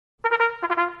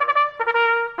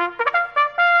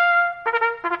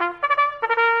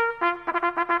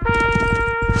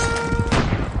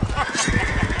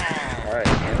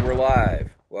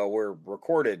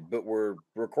recorded, but we're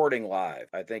recording live,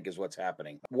 I think is what's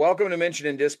happening. Welcome to Mention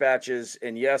in Dispatches.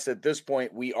 And yes, at this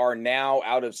point, we are now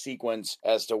out of sequence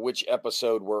as to which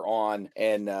episode we're on.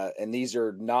 And these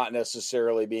are not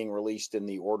necessarily being released in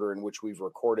the order in which we've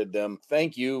recorded them.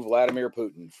 Thank you, Vladimir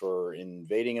Putin, for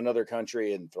invading another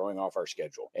country and throwing off our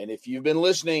schedule. And if you've been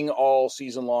listening all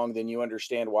season long, then you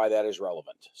understand why that is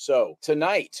relevant. So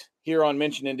tonight, here on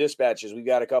Mention in Dispatches, we've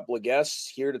got a couple of guests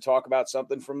here to talk about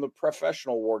something from the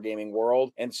professional wargaming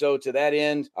world. And so to that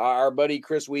end, our buddy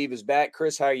Chris Weave is back.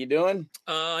 Chris, how are you doing?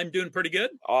 I'm doing pretty good.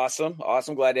 Awesome.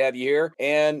 Glad to have you here.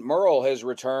 And Merle has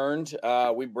returned.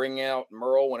 We bring out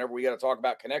Merle whenever we got to talk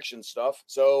about connection stuff.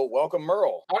 So welcome,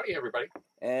 Merle. Howdy, everybody.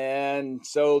 And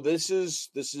so this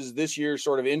is this year's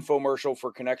sort of infomercial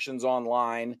for Connections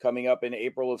Online coming up in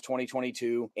April of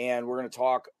 2022. And we're going to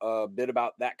talk a bit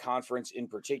about that conference in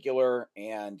particular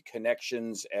and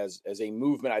Connections as a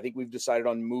movement. I think we've decided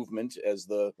on movement as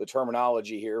the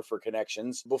terminology here for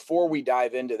Connections. Before we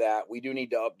dive into that, we do need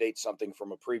to update something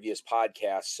from a previous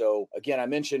podcast. So again, I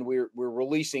mentioned we're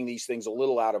releasing these things a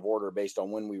little out of order based on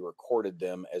when we recorded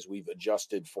them as we've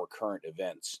adjusted for current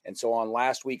events. And so on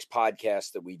last week's podcast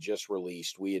that we just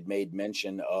released, we had made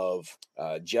mention of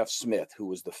Jeff Smith, who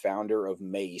was the founder of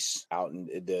Mace out in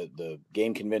the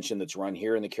game convention that's run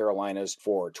here in the Carolinas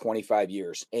for 25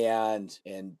 years. And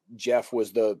Jeff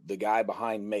was the guy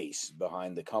behind Mace,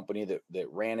 behind the company that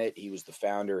ran it. He was the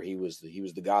founder. He was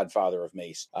the godfather of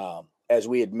Mace. As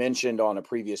we had mentioned on a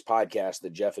previous podcast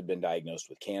that Jeff had been diagnosed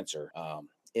with cancer.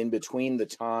 In between the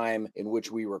time in which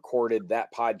we recorded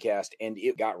that podcast and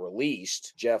it got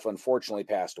released, Jeff unfortunately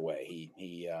passed away.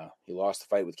 He lost the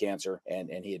fight with cancer and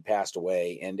he had passed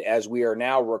away. And as we are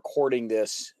now recording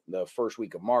this the first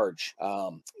week of March,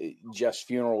 Jeff's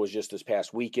funeral was just this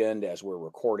past weekend as we're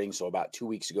recording. So about 2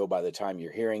 weeks ago, by the time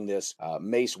you're hearing this,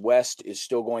 Mace West is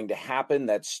still going to happen.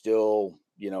 That's still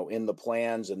in the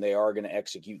plans, and they are going to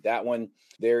execute that one.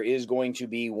 There is going to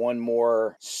be one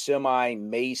more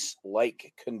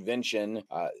semi-Mace-like convention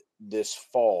this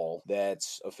fall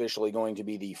that's officially going to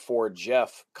be the For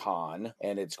Jeff Con,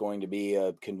 and it's going to be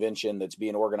a convention that's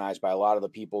being organized by a lot of the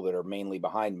people that are mainly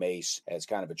behind Mace as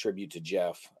kind of a tribute to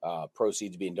Jeff.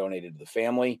 Proceeds being donated to the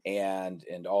family and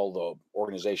all the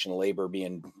organizational labor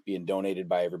being donated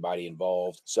by everybody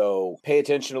involved. So pay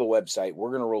attention to the website.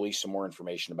 We're going to release some more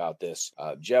information about this.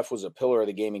 Jeff was a pillar of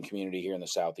the gaming community here in the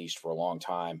Southeast for a long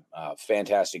time.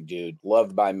 Fantastic dude,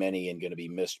 loved by many and going to be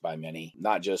missed by many.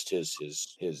 Not just his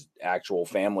actual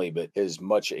family, but his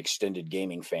much extended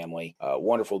gaming family.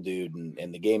 Wonderful dude,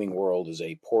 and the gaming world is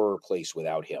a poorer place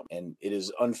without him. And it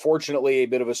is unfortunately a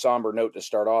bit of a somber note to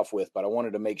start off with, but I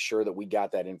wanted to make sure that we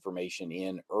got that information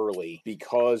in early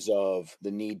because of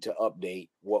the need to update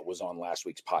what was on last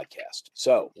week's podcast.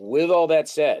 So with all that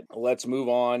said, let's move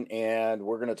on, and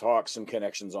we're going to talk some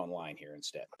Connections Online here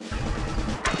instead.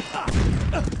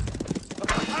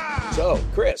 So,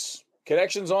 Chris,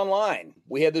 Connections Online.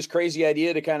 We had this crazy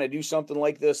idea to kind of do something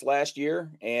like this last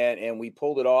year, and we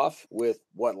pulled it off with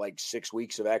like 6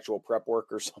 weeks of actual prep work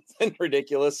or something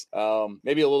ridiculous.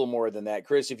 Maybe a little more than that.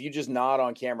 Chris, if you just nod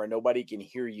on camera, nobody can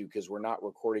hear you because we're not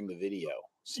recording the video.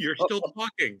 You're still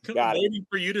talking. I'm waiting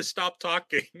for you to stop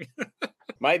talking.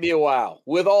 Might be a while.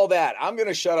 With all that, I'm going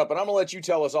to shut up and I'm going to let you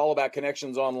tell us all about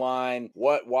Connections Online,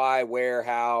 what, why, where,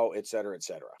 how, et cetera, et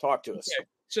cetera. Talk to us. Okay.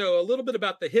 So a little bit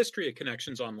about the history of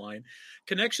Connections Online.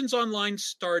 Connections Online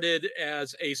started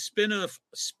as a spin-off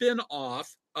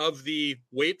of the,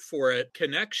 wait for it,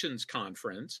 Connections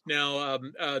Conference. Now,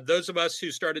 those of us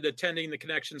who started attending the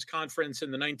Connections Conference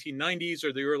in the 1990s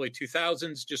or the early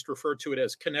 2000s just refer to it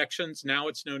as Connections. Now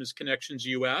it's known as Connections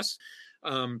US.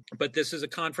 But this is a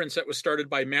conference that was started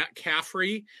by Matt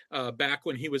Caffrey back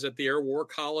when he was at the Air War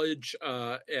College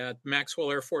at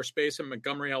Maxwell Air Force Base in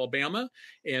Montgomery, Alabama.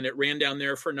 And it ran down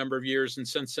there for a number of years. And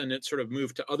since then, it sort of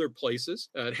moved to other places.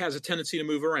 It has a tendency to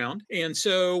move around. And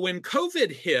so when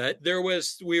COVID hit,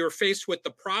 we were faced with the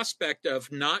prospect of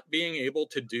not being able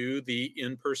to do the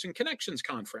in-person Connections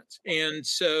Conference. And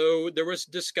so there was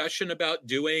discussion about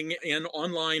doing an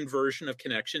online version of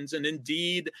Connections. And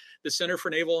indeed, the Center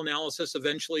for Naval Analysis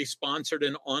eventually sponsored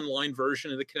an online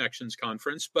version of the Connections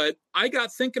Conference. But I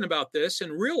got thinking about this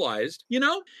and realized,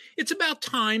 it's about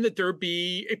time that there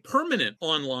be a permanent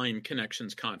online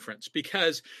Connections Conference,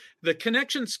 because the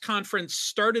Connections Conference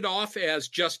started off as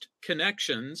just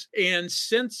Connections. And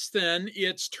since then,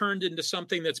 it's turned into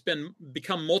something that's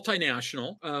become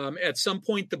multinational. At some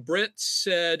point, the Brits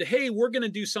said, hey, we're going to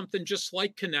do something just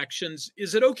like Connections.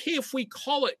 Is it okay if we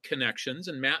call it Connections?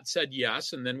 And Matt said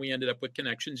yes. And then we ended up with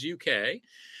Connections UK.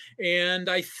 And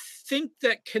I think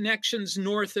that Connections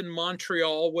North in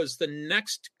Montreal was the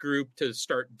next group to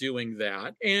start doing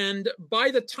that. And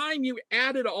by the time you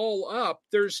add it all up,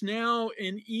 there's now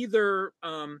in either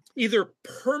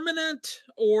permanent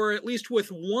or at least with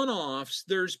one-offs,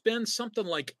 there's been something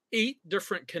like 8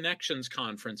 different Connections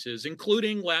conferences,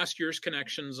 including last year's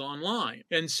Connections Online.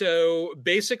 And so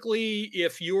basically,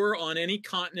 if you're on any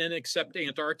continent except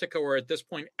Antarctica or at this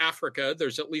point Africa,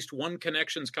 there's at least one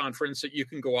Connections conference that you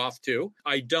can go off to.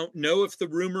 I don't know if the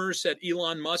rumors that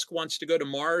Elon Musk wants to go to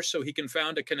Mars so he can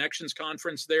found a Connections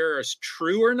conference there is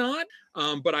true or not.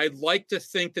 But I'd like to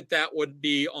think that that would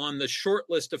be on the short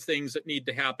list of things that need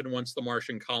to happen once the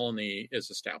Martian colony is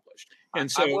established. And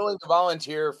so I'm willing to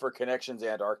volunteer for Connections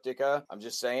Antarctica. I'm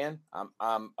just saying,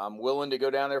 I'm willing to go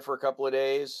down there for a couple of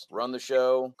days, run the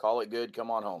show, call it good,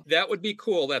 come on home. That would be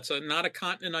cool. That's not a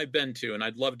continent I've been to, and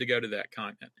I'd love to go to that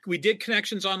continent. We did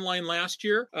Connections Online last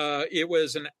year. It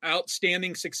was an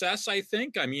outstanding success, I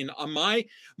think. I mean,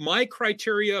 my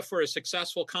criteria for a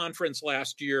successful conference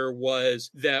last year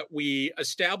was that we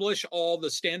establish all the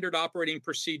standard operating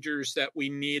procedures that we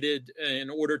needed in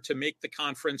order to make the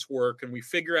conference work, and we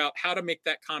figure out how to make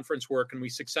that conference work, and we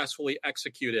successfully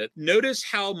execute it. Notice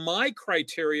how my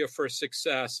criteria for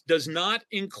success does not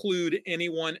include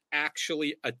anyone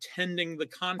actually attending the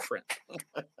conference.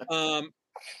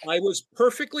 I was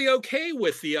perfectly okay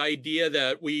with the idea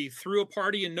that we threw a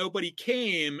party and nobody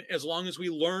came, as long as we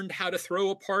learned how to throw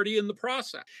a party in the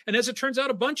process. And as it turns out,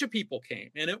 a bunch of people came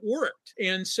and it worked.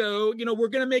 And so, we're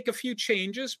going to make a few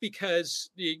changes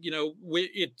because,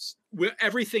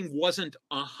 everything wasn't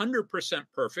 100%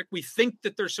 perfect. We think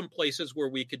that there's some places where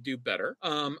we could do better.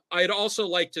 I'd also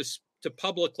like to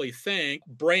publicly thank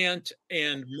Brant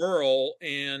and Merle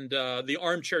and the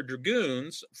Armchair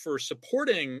Dragoons for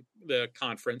supporting the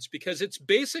conference, because it's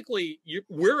basically,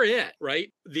 we're it,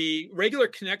 right? The regular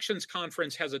Connections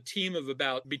conference has a team of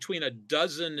about between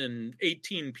 12 and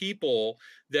 18 people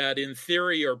that in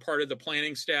theory are part of the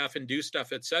planning staff and do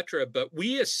stuff, etc. But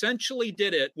we essentially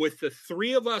did it with the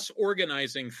 3 of us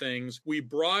organizing things. We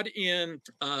brought in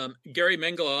Gary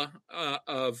Mengele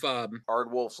of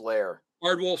Ardwolf's Lair.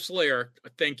 Ardwolf's Lair.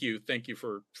 Thank you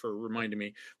for reminding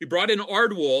me. We brought in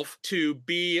Ardwolf to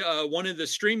be one of the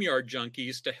StreamYard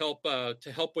junkies to help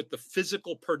with the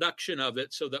physical production of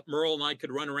it, so that Merle and I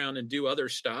could run around and do other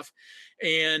stuff.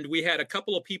 And we had a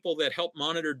couple of people that helped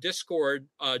monitor Discord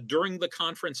during the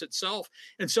conference itself.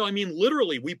 And so, I mean,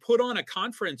 literally, we put on a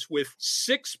conference with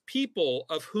 6 people,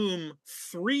 of whom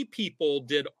 3 people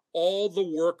did all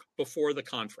the work before the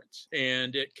conference,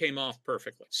 and it came off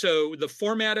perfectly. So the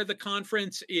format of the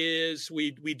conference is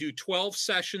we do 12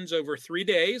 sessions over 3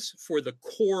 days for the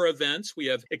core events. We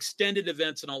have extended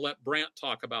events, and I'll let Brant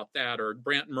talk about that, or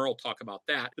Brant and Merle talk about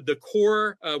that. The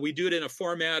core, we do it in a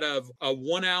format of a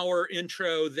 1-hour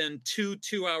intro, then 2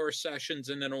 2-hour sessions,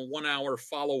 and then a 1-hour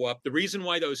follow-up. The reason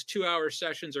why those 2-hour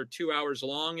sessions are 2 hours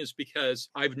long is because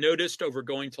I've noticed over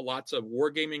going to lots of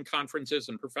wargaming conferences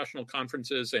and professional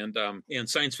conferences and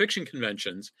science fiction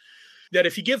conventions, that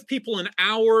if you give people an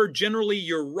hour, generally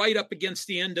you're right up against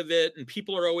the end of it, and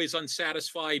people are always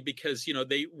unsatisfied because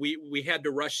we had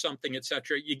to rush something,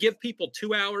 etc. You give people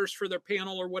 2 hours for their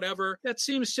panel or whatever, that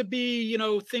seems to be,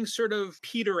 things sort of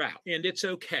peter out, and it's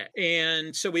okay.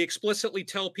 And so we explicitly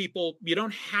tell people, you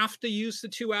don't have to use the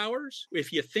 2 hours.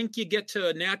 If you think you get to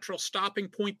a natural stopping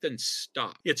point, then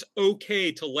stop. It's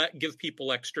okay to give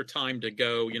people extra time to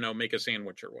go, make a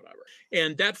sandwich or whatever.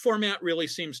 And that format really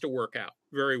seems to work out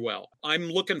very well. I'm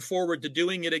looking forward to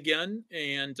doing it again,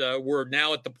 and we're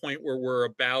now at the point where we're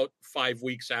about 5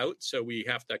 weeks out, so we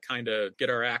have to kind of get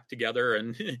our act together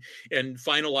and and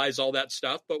finalize all that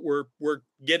stuff. But we're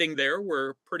getting there.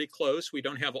 We're pretty close. We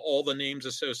don't have all the names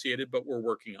associated, but we're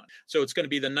working on it. So it's going to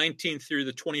be the 19th through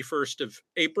the 21st of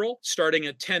April, starting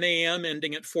at 10 a.m.,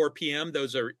 ending at 4 p.m.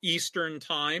 Those are Eastern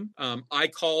time. I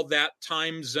call that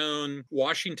time zone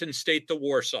Washington State to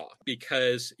Warsaw,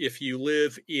 because if you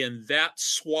live in that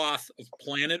swath of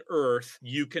planet Earth,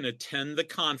 you can attend the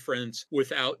conference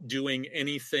without doing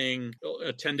anything,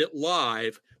 attend it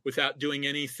live without doing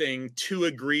anything too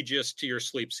egregious to your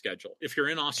sleep schedule. If you're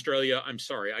in Australia, I'm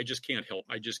sorry, I just can't help.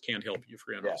 I just can't help you if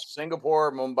you're in Australia.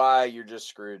 Singapore, Mumbai, you're just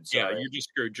screwed. Sorry. Yeah, you're just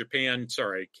screwed. Japan,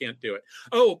 sorry, can't do it.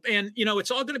 Oh, and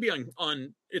it's all going to be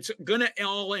on it's going to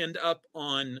all end up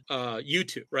on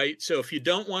YouTube, right? So if you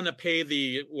don't want to pay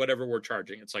the whatever we're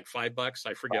charging, it's like $5.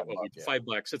 I forget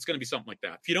 $5. It's going to be something like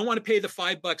that. If you don't want to pay the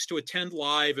 $5 to attend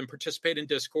live and participate in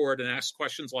Discord and ask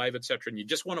questions live, etc., and you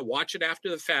just want to watch it after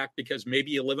the fact because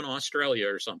maybe you live in Australia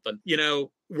or something,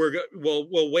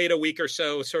 we'll wait a week or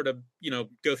so, sort of,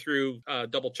 go through,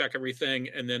 double check everything,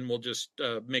 and then we'll just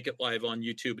make it live on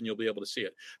YouTube, and you'll be able to see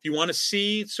it. If you want to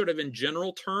see sort of in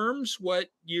general terms what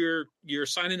you're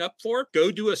signing up for,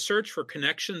 go do a search for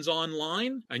Connections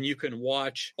Online, and you can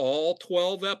watch all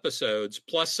 12 episodes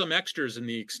plus some extras in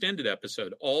the extended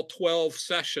episode, all 12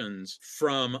 sessions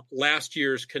from last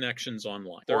year's Connections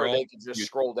Online. Or they could just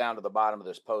scroll down to the bottom of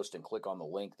this post and click on the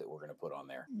link that we're going to put on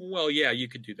there. Well, yeah, you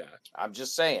could do that. I'm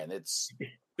just saying, it's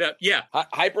yeah.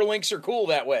 Hyperlinks are cool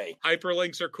that way.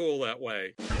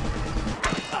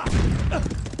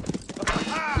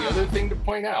 The other thing to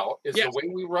point out is the way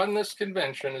we run this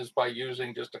convention is by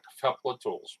using just a couple of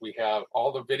tools. We have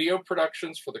all the video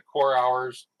productions for the core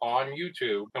hours on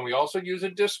YouTube, and we also use a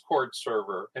Discord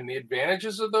server. And the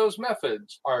advantages of those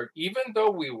methods are, even though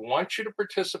we want you to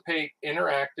participate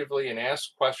interactively and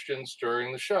ask questions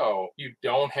during the show, you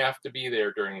don't have to be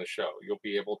there during the show. You'll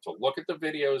be able to look at the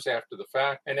videos after the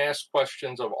fact and ask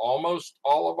questions of almost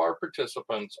all of our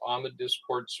participants on the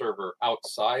Discord server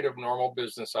outside of normal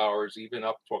business hours, even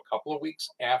up to a couple of weeks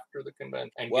after the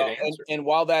convention, and get answers. And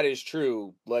while that is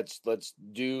true, let's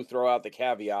throw out the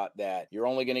caveat that you're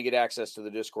only going to get access to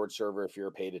the Discord server if you're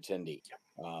a paid attendee.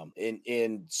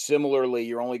 And similarly,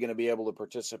 you're only going to be able to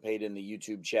participate in the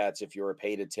YouTube chats if you're a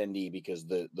paid attendee, because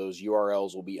those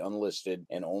URLs will be unlisted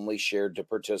and only shared to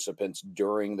participants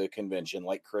during the convention.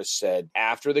 Like Chris said,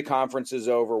 after the conference is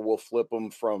over, we'll flip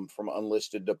them from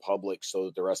unlisted to public so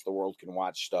that the rest of the world can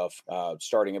watch stuff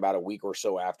starting about a week or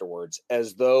so afterwards,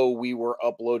 as though we were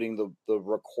uploading the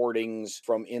recordings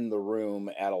from in the room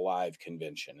at a live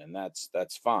convention. And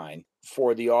that's fine.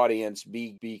 For the audience,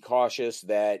 be cautious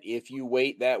that if you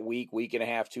wait that week and a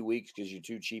half, 2 weeks, because you're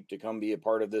too cheap to come be a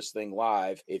part of this thing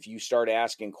live, if you start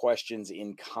asking questions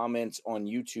in comments on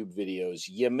YouTube videos,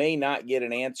 you may not get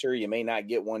an answer. You may not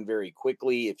get one very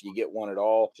quickly, if you get one at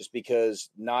all, just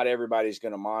because not everybody's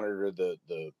going to monitor the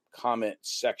comment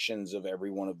sections of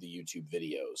every one of the YouTube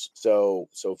videos. So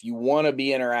if you want to be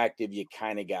interactive, you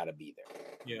kind of got to be there.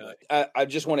 Yeah. I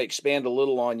just want to expand a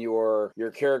little on your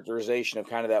characterization of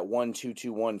kind of that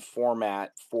 1-2-2-1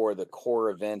 format for the core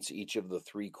events, each of the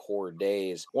 3 core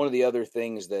days. One of the other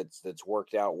things that's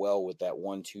worked out well with that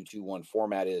 1-2-2-1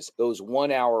 format is those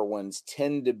 1 hour ones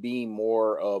tend to be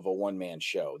more of a one-man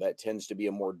show. That tends to be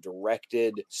a more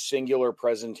directed, singular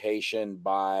presentation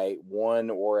by one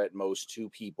or at most 2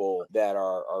 people that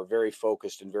are very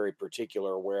focused and very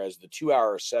particular, whereas the 2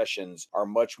 hour sessions are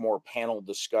much more panel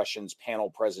discussions,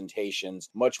 panel presentations,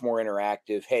 much more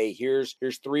interactive. Hey, here's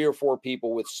 3 or 4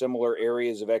 people with similar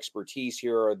areas of expertise.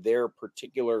 Here are their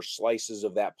particular slices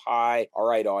of that pie. All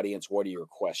right, audience, what are your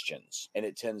questions? And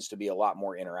it tends to be a lot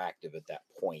more interactive at that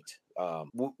point.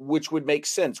 Which would make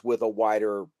sense with a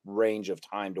wider range of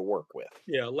time to work with.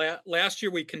 Yeah, last year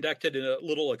we conducted a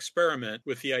little experiment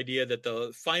with the idea that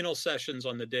the final sessions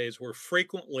on the days were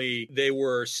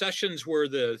sessions where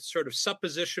the sort of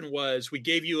supposition was we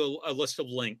gave you a list of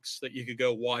links that you could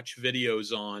go watch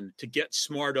videos on to get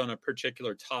smart on a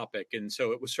particular topic. And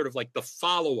so it was sort of like the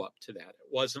follow-up to that.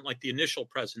 It wasn't like the initial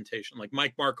presentation, like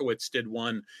Mike Markowitz did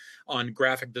one on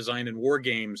graphic design and war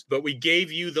games, but we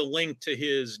gave you the link to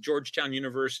his Georgetown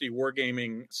University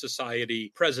Wargaming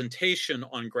Society presentation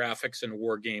on graphics and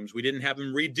war games. We didn't have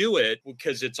him redo it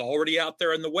because it's already out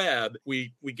there on the web.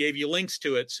 We gave you links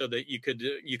to it so that you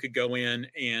could go in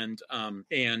and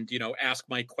ask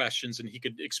Mike questions, and he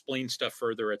could explain stuff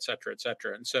further, et cetera, et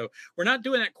cetera. And so we're not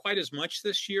doing that quite as much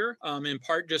this year, in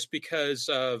part just because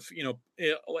of,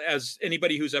 as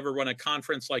anybody who's ever run a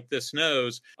conference like this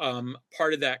knows,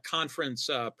 part of that conference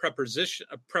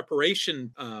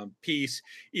preparation piece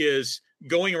is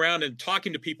going around and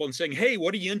talking to people and saying, hey,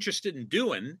 what are you interested in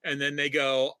doing? And then they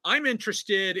go, I'm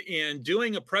interested in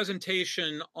doing a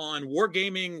presentation on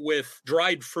wargaming with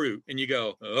dried fruit. And you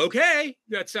go, okay,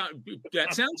 that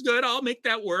sounds good. I'll make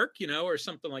that work, or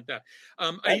something like that.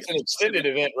 That's an extended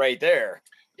event right there.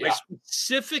 Yeah. I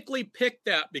specifically picked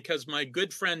that because my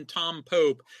good friend Tom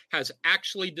Pope has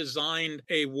actually designed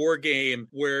a war game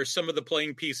where some of the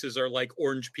playing pieces are like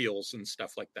orange peels and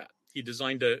stuff like that. He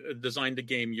designed a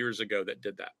game years ago that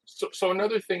did that. So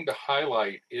another thing to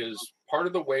highlight is part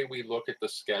of the way we look at the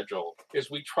schedule is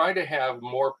we try to have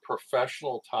more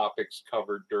professional topics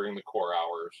covered during the core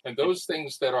hours. And those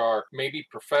things that are maybe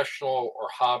professional or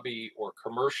hobby or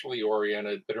commercially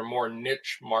oriented that are more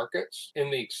niche markets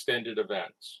in the extended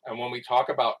events. And when we talk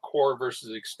about core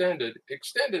versus extended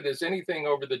is anything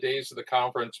over the days of the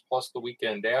conference plus the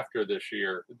weekend after this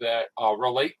year that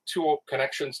relate to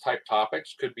connections type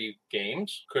topics. Could be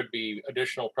games, could be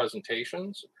additional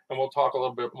presentations. And we'll talk a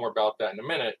little bit more about that in a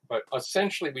minute. But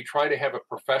essentially, we try to have a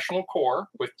professional core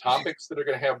with topics that are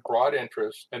going to have broad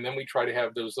interest. And then we try to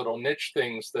have those little niche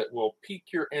things that will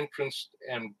pique your interest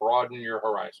and broaden your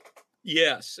horizon.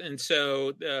 Yes. And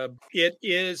so it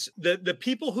is the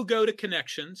people who go to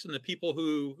Connections and the people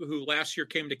who last year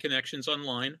came to Connections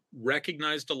Online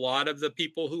recognized a lot of the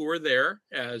people who were there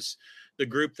as the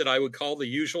group that I would call the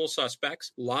usual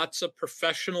suspects. Lots of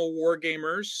professional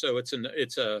wargamers, so it's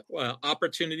a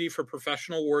opportunity for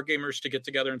professional wargamers to get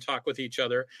together and talk with each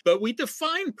other. But we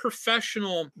define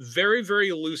professional very,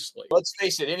 very loosely. Let's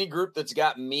face it, any group that's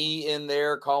got me in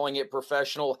there calling it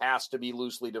professional has to be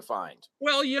loosely defined.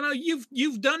 Well,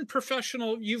 you've done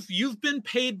professional. You've been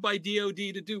paid by DoD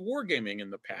to do wargaming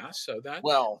in the past, so that.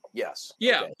 Well, yes.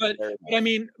 Yeah, okay.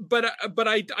 but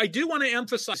I do want to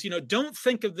emphasize, don't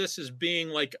think of this as being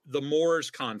like the Moores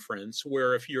conference,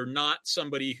 where if you're not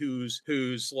somebody who's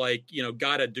like,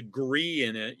 got a degree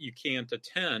in it, you can't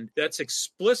attend. That's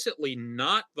explicitly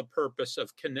not the purpose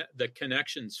of the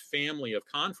Connections family of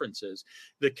conferences.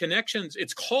 The Connections,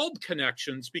 it's called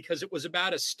Connections because it was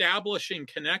about establishing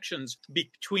connections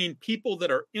between people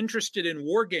that are interested in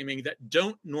wargaming that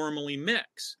don't normally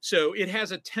mix. So it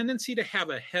has a tendency to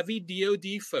have a heavy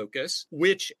DoD focus,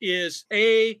 which is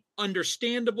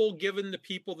understandable given the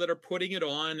people that are putting it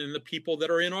on and the people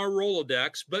that are in our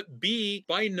Rolodex, but B,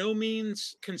 by no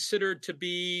means considered to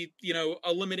be,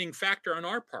 a limiting factor on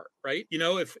our part, right?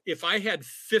 If I had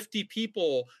 50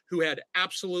 people who had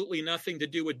absolutely nothing to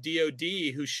do with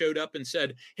DoD who showed up and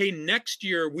said, hey, next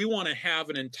year we want to have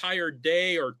an entire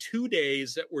day or 2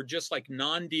 days that were just like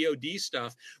non-DoD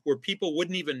stuff where people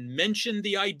wouldn't even mention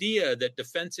the idea that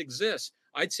defense exists,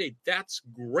 I'd say that's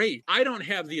great. I don't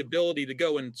have the ability to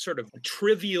go and sort of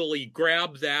trivially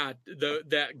grab that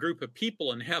group of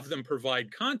people and have them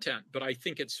provide content, but I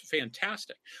think it's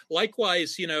fantastic.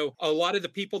 Likewise, a lot of the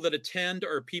people that attend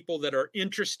are people that are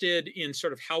interested in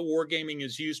sort of how wargaming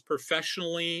is used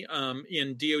professionally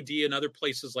in DoD and other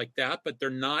places like that, but they're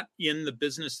not in the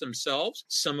business themselves.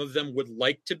 Some of them would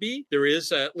like to be. There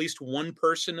is at least one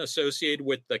person associated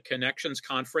with the Connections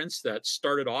Conference that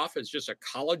started off as just a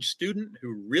college student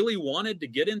who really wanted to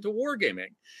get into wargaming.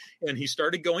 And he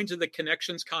started going to the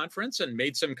Connections Conference and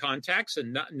made some contacts.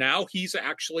 And now he's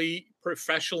actually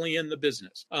professionally in the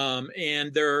business.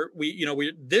 And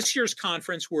this year's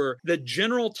conference, where the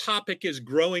general topic is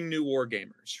growing new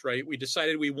wargamers, right? We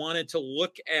decided we wanted to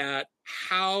look at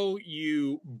how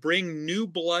you bring new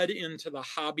blood into the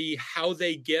hobby, how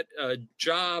they get a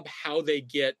job, how they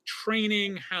get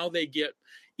training, how they get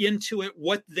into it,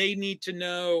 what they need to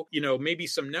know, maybe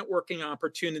some networking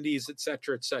opportunities, et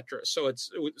cetera, et cetera. So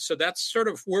that's sort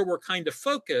of where we're kind of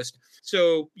focused.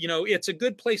 So, it's a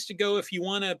good place to go if you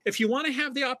want to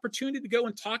have the opportunity to go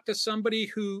and talk to somebody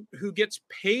who gets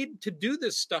paid to do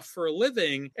this stuff for a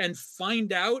living and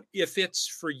find out if it's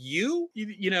for you.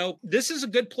 This is a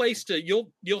good place to,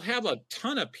 you'll have a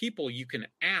ton of people you can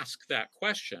ask that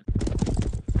question.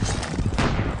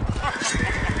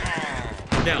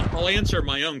 Now, I'll answer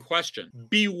my own question.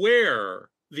 Beware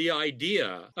the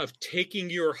idea of taking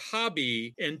your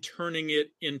hobby and turning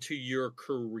it into your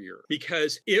career,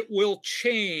 because it will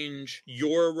change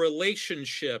your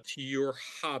relationship to your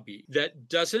hobby. That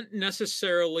doesn't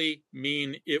necessarily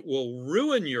mean it will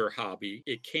ruin your hobby.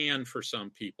 It can for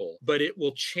some people, but it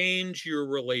will change your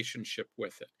relationship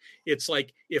with it. It's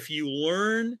like if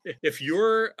you're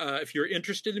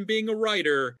interested in being a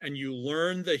writer and you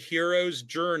learn the hero's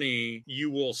journey,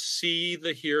 you will see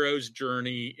the hero's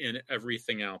journey in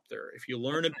everything out there. If you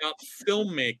learn about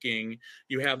filmmaking,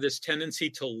 you have this tendency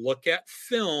to look at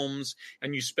films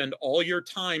and you spend all your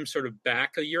time sort of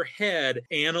back of your head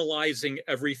analyzing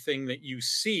everything that you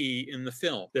see in the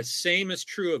film. The same is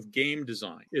true of game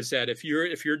design, is that if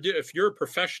you're a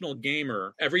professional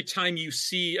gamer, every time you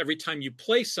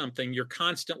play something, you're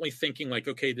constantly thinking like,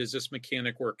 okay, does this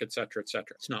mechanic work, et cetera, et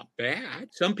cetera. It's not bad.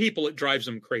 Some people, it drives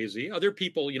them crazy. Other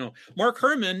people, Mark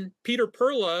Herman, Peter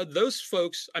Perla, those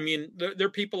folks,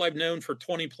 they're people I've known for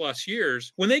 20 plus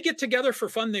years. When they get together for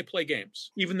fun, they play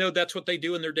games, even though that's what they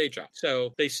do in their day job.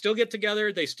 So they still get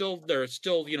together. They're still,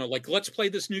 like, let's play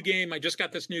this new game. I just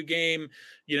got this new game,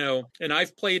 and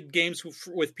I've played games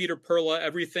with Peter Perla,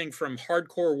 everything from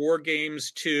hardcore war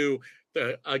games to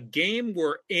a game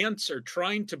where ants are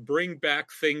trying to bring back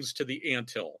things to the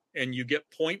anthill, and you get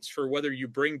points for whether you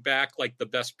bring back like the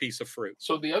best piece of fruit.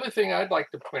 So the other thing I'd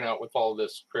like to point out with all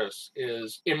this, Chris,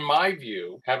 is in my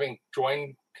view, having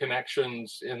joined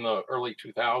Connections in the early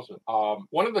 2000s,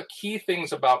 one of the key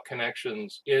things about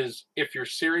Connections is if you're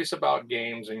serious about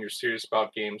games and you're serious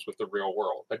about games with the real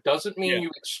world. That doesn't mean you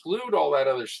exclude all that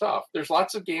other stuff. There's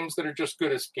lots of games that are just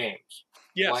good as games.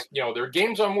 Yes. Like, there are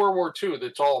games on World War II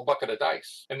that's all a bucket of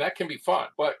dice, and that can be fun.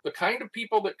 But the kind of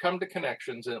people that come to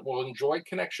Connections and will enjoy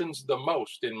Connections the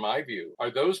most, in my view, are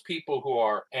those people who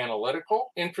are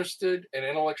analytical, interested, and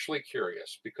intellectually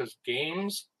curious, because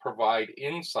games provide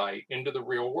insight into the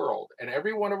real world. And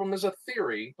every one of them is a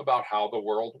theory about how the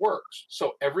world works.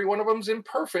 So every one of them is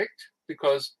imperfect,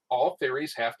 because all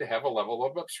theories have to have a level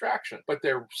of abstraction, but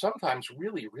they're sometimes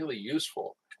really, really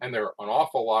useful. And they're an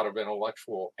awful lot of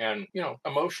intellectual and,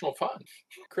 emotional fun.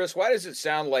 Chris, why does it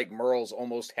sound like Merle's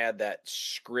almost had that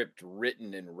script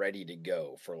written and ready to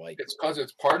go for like... It's because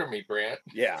it's part of me, Brant.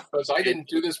 Yeah. Because I didn't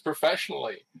do this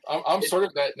professionally. I'm sort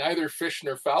of that neither fish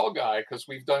nor fowl guy, because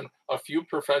we've done a few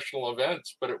professional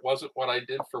events, but it wasn't what I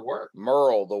did for work.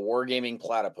 Merle, the wargaming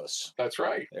platypus. That's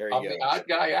right. I'm the odd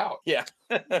guy out. Yeah.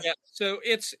 Yeah. So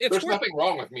it's there's nothing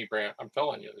wrong with me, Brant. I'm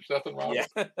telling you, there's nothing wrong with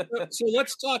me. So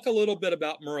let's talk a little bit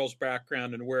about Merle's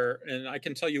background and I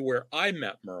can tell you where I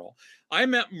met Merle. I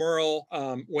met Merle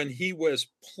when he was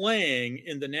playing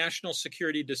in the national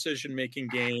security decision-making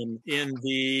game in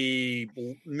the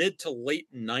mid to late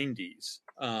 90s.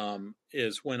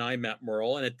 Is when I met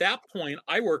Merle. And at that point,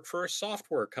 I worked for a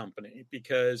software company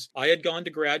because I had gone to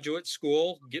graduate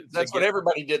school. That's what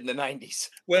everybody did in the 90s.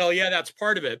 Well, yeah, that's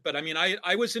part of it. But I mean,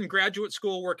 I was in graduate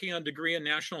school working on a degree in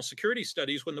national security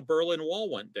studies when the Berlin Wall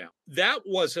went down. That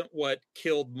wasn't what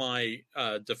killed my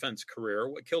defense career.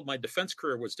 What killed my defense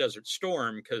career was Desert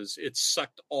Storm, because it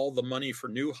sucked all the money for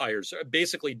new hires.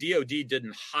 Basically, DOD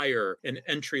didn't hire an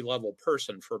entry-level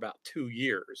person for about 2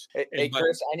 years. Hey,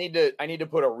 Chris, I need to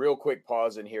put a real quick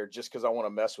pause in here just because I want to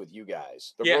mess with you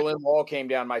guys. The Berlin Wall came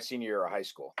down my senior year of high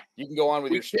school. You can go on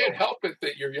with your story. You can't help it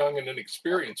that you're young and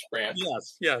inexperienced, Brant.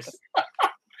 Yes.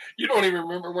 You don't even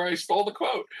remember where I stole the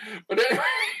quote. But anyway.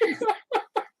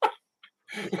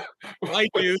 I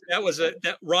do.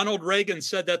 That Ronald Reagan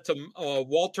said that to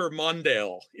Walter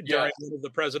Mondale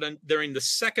during the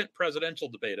second presidential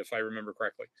debate, if I remember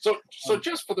correctly. So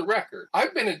just for the record,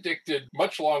 I've been addicted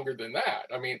much longer than that.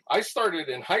 I mean, I started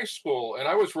in high school and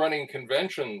I was running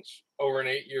conventions over an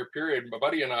 8-year period. My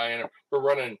buddy and I were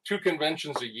running 2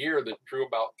 conventions a year that drew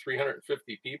about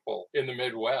 350 people in the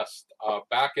Midwest.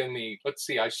 Back in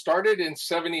I started in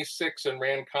 76 and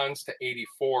ran cons to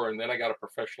 84, and then I got a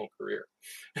professional career.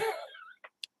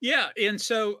 Yeah, and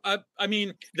so, I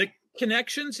mean, the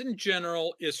Connections in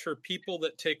general is for people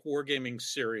that take wargaming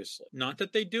seriously. Not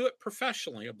that they do it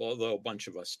professionally, although a bunch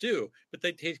of us do, but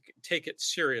they take it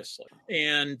seriously.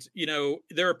 And,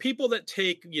 there are people that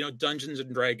take, Dungeons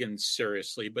and Dragons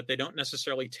seriously, but they don't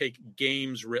necessarily take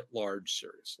games writ large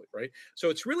seriously, right? So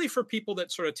it's really for people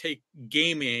that sort of take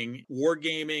gaming,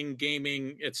 wargaming,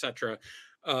 gaming, etc.,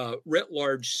 writ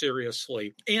large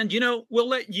seriously. And, we'll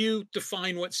let you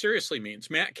define what seriously means.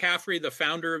 Matt Caffrey, the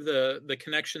founder of the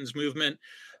Connections movement,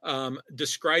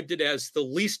 described it as the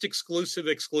least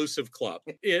exclusive club.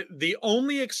 The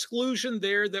only exclusion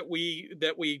there that we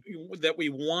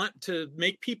want to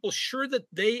make people sure that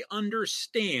they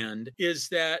understand is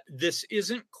that this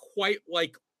isn't quite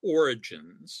like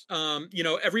Origins.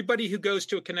 Everybody who goes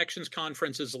to a Connections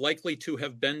conference is likely to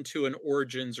have been to an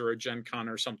Origins or a Gen Con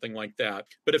or something like that.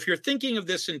 But if you're thinking of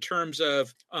this in terms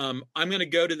of, I'm going to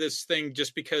go to this thing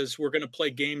just because we're going to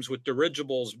play games with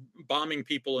dirigibles bombing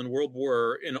people in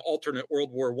alternate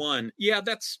World War I, yeah,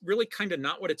 that's really kind of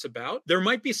not what it's about. There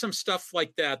might be some stuff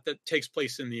like that takes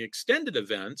place in the extended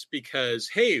events because,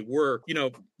 hey,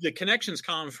 the Connections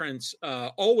conference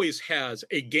always has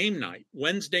a game night.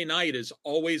 Wednesday night is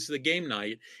always the game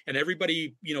night, and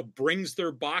everybody brings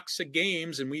their box of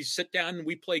games, and we sit down and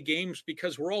we play games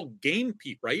because we're all game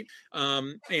people, right?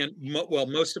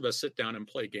 Most of us sit down and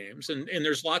play games, and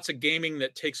there's lots of gaming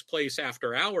that takes place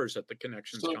after hours at the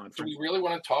Connections conference. Do we really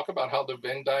want to talk about how the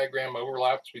Venn diagram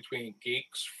overlaps between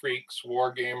geeks, freaks,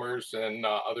 war gamers, and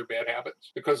other bad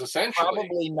habits? Because essentially,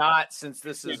 probably not, since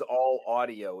this is all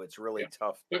audio. It's really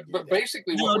tough. But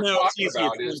basically, what we're talking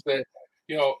about is that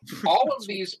All of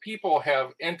these people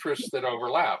have interests that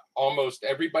overlap. Almost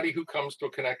everybody who comes to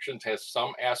Connections has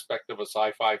some aspect of a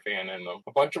sci-fi fan in them.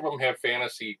 A bunch of them have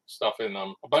fantasy stuff in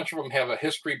them. A bunch of them have a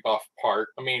history buff part.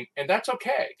 I mean, and that's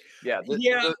okay. Yeah.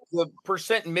 The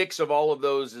percent mix of all of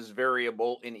those is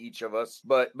variable in each of us,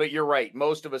 but you're right.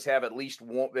 Most of us have at least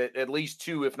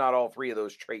two, if not all three of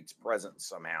those traits present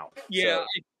somehow. Yeah. So,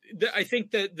 I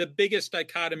think that the biggest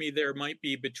dichotomy there might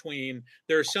be between,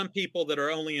 there are some people that are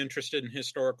only interested in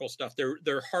historical stuff.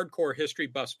 They're hardcore history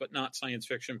buffs, but not science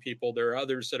fiction people. There are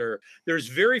others there's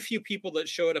very few people that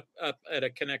show up at a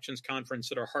Connections conference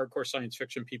that are hardcore science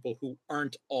fiction people who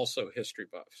aren't also history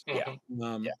buffs. Yeah.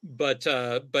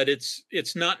 But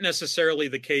it's not necessarily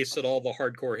the case that all the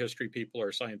hardcore history people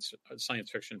are science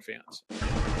fiction fans.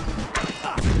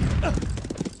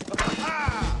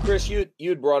 Chris,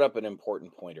 you'd brought up an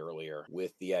important point earlier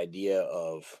with the idea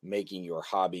of making your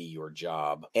hobby your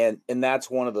job. And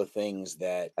that's one of the things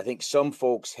that I think some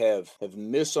folks have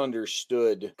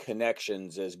misunderstood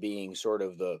Connections as being sort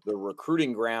of the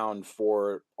recruiting ground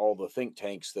for all the think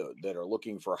tanks that are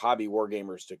looking for hobby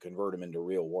wargamers to convert them into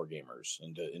real wargamers,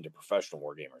 into professional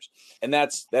wargamers. And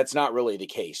that's not really the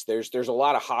case. There's a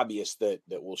lot of hobbyists that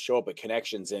will show up at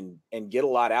Connections and get a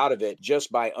lot out of it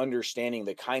just by understanding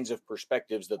the kinds of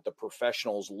perspectives that the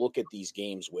professionals look at these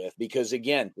games with, because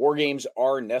again, war games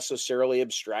are necessarily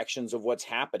abstractions of what's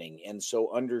happening. And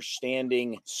so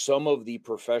understanding some of the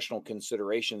professional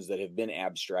considerations that have been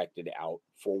abstracted out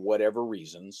for whatever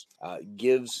reasons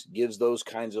gives those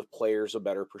kinds of players a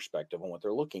better perspective on what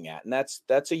they're looking at. And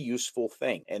that's a useful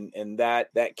thing. And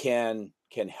that can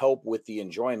help with the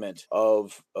enjoyment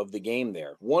of the game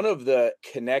there. One of the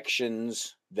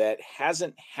Connections that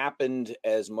hasn't happened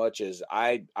as much as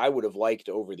I would have liked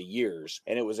over the years,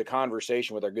 and it was a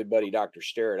conversation with our good buddy Dr.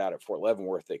 Sterrett out at Fort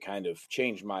Leavenworth that kind of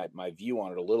changed my view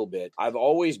on it a little bit. I've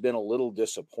always been a little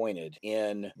disappointed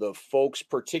in the folks,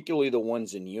 particularly the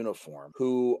ones in uniform,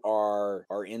 who are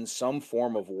in some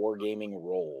form of wargaming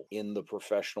role in the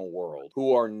professional world,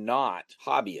 who are not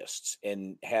hobbyists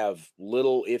and have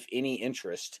little, if any,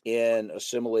 interest in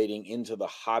assimilating into the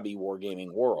hobby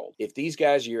wargaming world. If these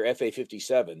guys are your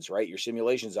FA-57, right, your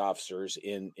simulations officers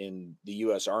in the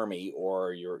U.S. Army,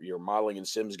 or your modeling and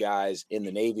sims guys in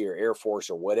the Navy or Air Force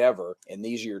or whatever, and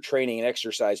these are your training and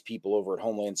exercise people over at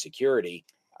Homeland Security,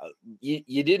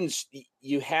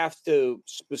 you have to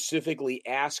specifically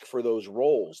ask for those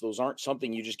roles. Those aren't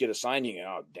something you just get assigned. You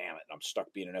go, oh, damn it, I'm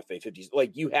stuck being an FA-50.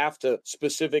 Like, you have to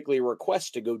specifically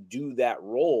request to go do that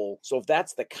role. So if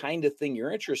that's the kind of thing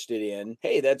you're interested in,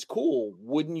 hey, that's cool.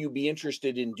 Wouldn't you be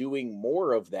interested in doing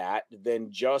more of that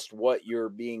than just what you're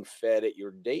being fed at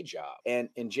your day job? And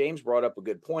James brought up a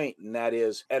good point, and that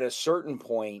is, at a certain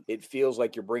point, it feels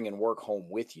like you're bringing work home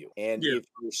with you. And if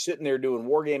you're sitting there doing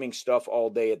wargaming stuff all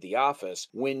day at the office,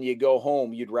 when you go home,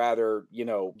 you'd rather,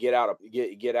 get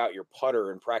out your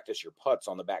putter and practice your putts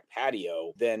on the back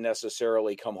patio than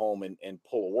necessarily come home and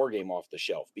pull a war game off the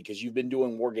shelf, because you've been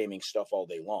doing wargaming stuff all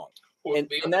day long. Well,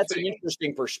 and that's an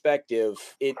interesting perspective.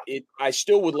 I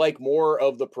still would like more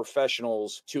of the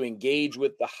professionals to engage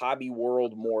with the hobby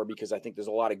world more, because I think there's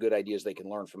a lot of good ideas they can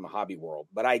learn from the hobby world.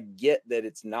 But I get that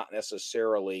it's not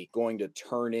necessarily going to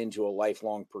turn into a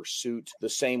lifelong pursuit the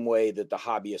same way that the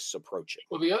hobbyists approach it.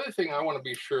 Well, the other thing I want to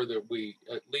be sure that we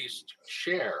at least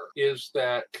share is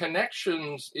that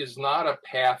Connections is not a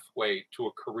pathway to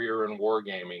a career in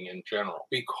wargaming in general,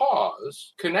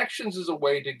 because Connections is a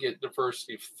way to get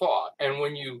diversity of thought. And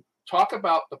when you talk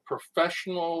about the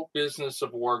professional business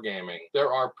of wargaming,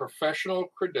 there are professional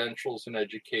credentials and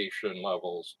education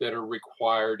levels that are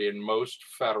required in most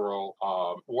federal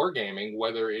wargaming,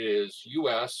 whether it is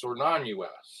U.S. or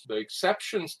non-U.S. The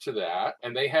exceptions to that,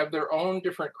 and they have their own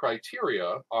different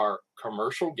criteria, are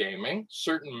commercial gaming,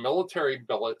 certain military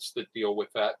billets that deal with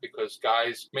that, because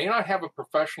guys may not have a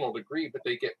professional degree, but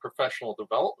they get professional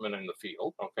development in the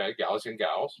field, okay, gals and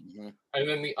gals. Mm-hmm. And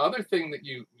then the other thing that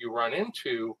you run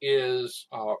into is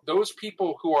those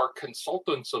people who are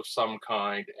consultants of some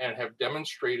kind and have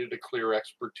demonstrated a clear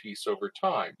expertise over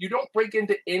time. You don't break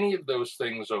into any of those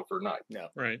things overnight. No.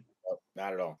 Right.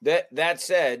 Not at all. That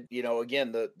said,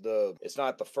 again, the it's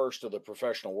not the first of the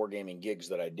professional wargaming gigs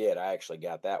that I did. I actually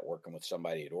got that working with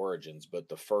somebody at Origins, but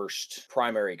the first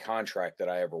primary contract that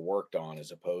I ever worked on,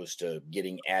 as opposed to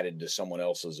getting added to someone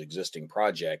else's existing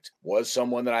project, was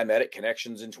someone that I met at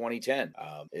Connections in 2010.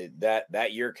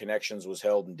 That year, Connections was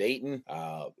held in Dayton.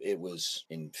 It was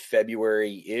in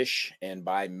February-ish, and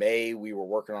by May, we were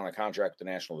working on a contract with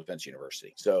the National Defense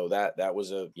University. So that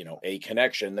was a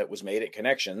connection that was made at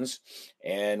Connections.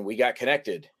 And we got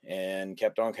connected and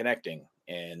kept on connecting.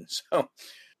 And so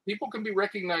people can be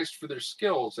recognized for their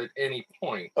skills at any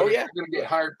point. But if you're going to get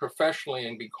hired professionally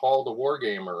and be called a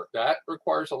wargamer, that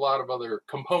requires a lot of other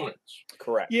components.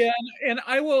 Correct. Yeah, and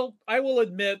I will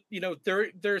admit,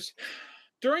 there's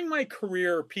during my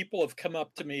career, people have come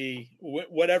up to me,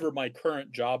 whatever my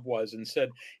current job was, and said,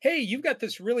 "Hey, you've got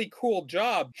this really cool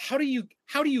job. How do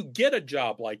you get a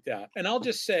job like that?" And I'll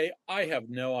just say, I have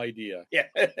no idea. Yeah.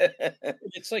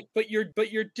 It's like, but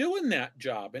you're doing that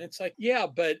job. And it's like, yeah,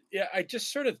 but I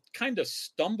just sort of kind of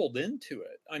stumbled into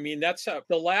it. I mean, that's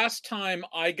the last time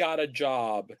I got a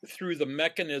job through the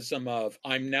mechanism of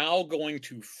I'm now going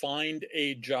to find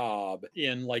a job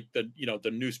in like the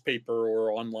newspaper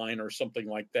or online or something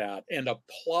like that and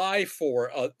apply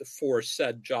for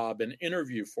said job and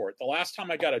interview for it. The last time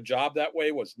I got a job that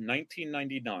way was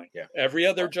 1999. Yeah. Every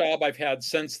other job I've had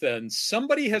since then,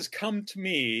 somebody has come to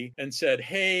me and said,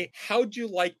 "Hey, how'd you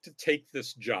like to take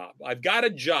this job? I've got a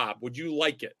job. Would you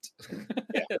like it?"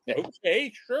 Yeah.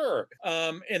 Okay, sure.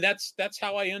 And that's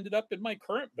how I ended up in my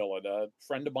current billet. A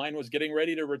friend of mine was getting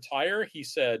ready to retire. He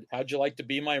said, "How'd you like to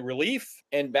be my relief?"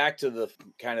 And back to the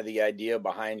kind of the idea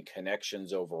behind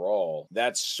connections overall,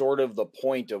 that's sort of the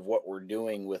point of what we're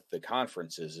doing with the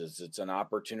conferences. Is it's an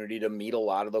opportunity to meet a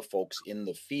lot of the folks in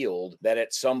the field that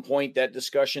at some point that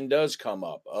discussion does come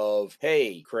up of,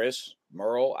 "Hey, Chris,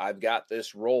 Merle, I've got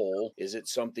this role. Is it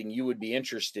something you would be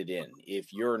interested in?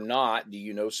 If you're not, do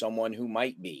you know someone who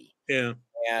might be?" Yeah.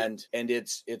 And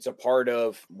it's a part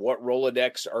of what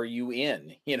Rolodex are you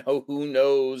in? Who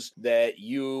knows that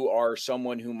you are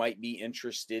someone who might be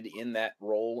interested in that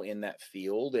role in that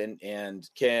field and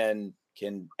can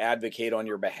advocate on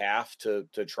your behalf to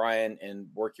try and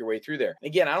work your way through there.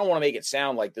 Again, I don't want to make it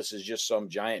sound like this is just some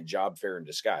giant job fair in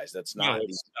disguise. That's not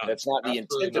the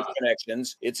intent of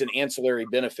connections. It's an ancillary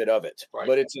benefit of it. Right.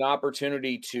 But it's an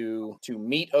opportunity to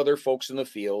meet other folks in the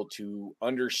field, to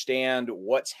understand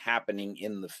what's happening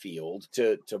in the field,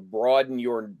 to broaden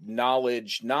your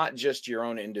knowledge, not just your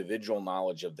own individual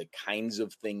knowledge of the kinds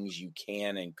of things you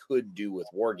can and could do with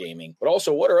wargaming, but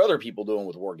also what are other people doing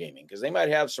with wargaming? Because they might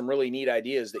have some really neat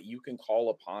ideas that you can call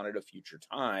upon at a future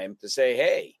time to say,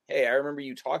 hey, I remember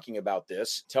you talking about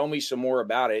this. Tell me some more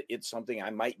about it. It's something I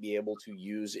might be able to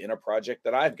use in a project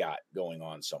that I've got going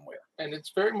on somewhere. And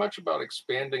it's very much about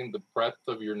expanding the breadth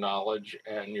of your knowledge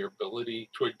and your ability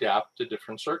to adapt to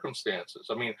different circumstances.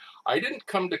 I mean, I didn't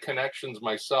come to Connections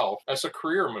myself as a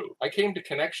career move. I came to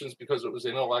Connections because it was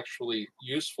intellectually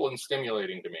useful and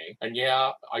stimulating to me. And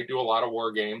yeah, I do a lot of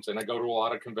war games and I go to a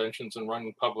lot of conventions and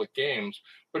run public games,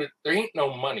 but there ain't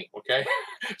no money, okay?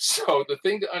 So the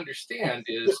thing to understand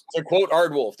is... To quote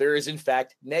Ardwolf, there is in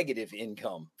fact negative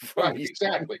income. Right,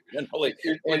 exactly.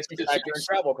 It's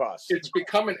travel costs. It's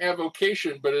become an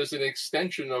avocation, but as an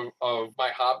extension of my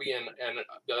hobby and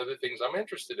the other things I'm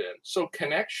interested in. So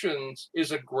Connections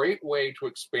is a great way to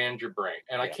expand your brain.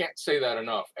 And I can't say that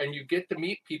enough. And you get to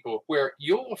meet people where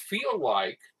you'll feel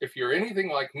like, if you're anything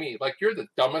like me, like you're the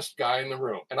dumbest guy in the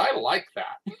room. And I like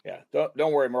that. Yeah.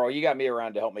 Don't worry, Merle. You got me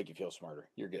around to help make you feel smarter.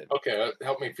 You're good. Okay.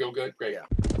 Help me feel good. Great. Yeah.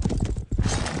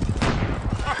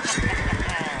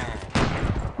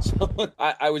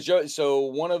 I was joking. So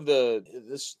one of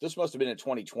this must have been in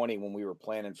 2020 when we were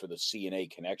planning for the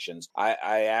CNA Connections.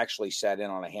 I actually sat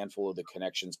in on a handful of the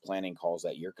Connections planning calls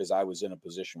that year because I was in a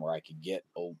position where I could get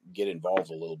involved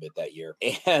a little bit that year.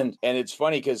 And it's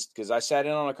funny because I sat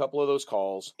in on a couple of those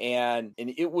calls and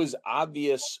it was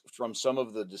obvious from some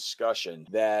of the discussion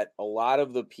that a lot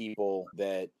of the people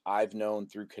that I've known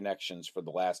through Connections for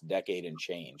the last decade and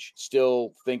change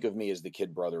still think of me as the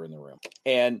kid brother in the room.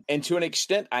 And to an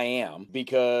extent I am,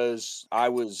 because I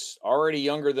was already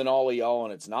younger than all of y'all,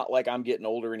 and it's not like I'm getting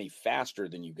older any faster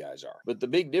than you guys are. But the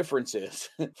big difference is,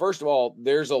 first of all,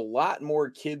 there's a lot more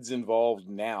kids involved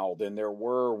now than there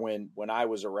were when I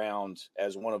was around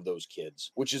as one of those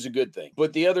kids, which is a good thing.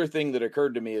 But the other thing that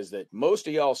occurred to me is that most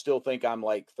of y'all still think I'm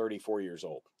like 34 years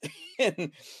old.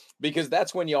 Because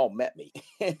that's when y'all met me.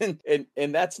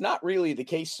 and that's not really the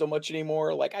case so much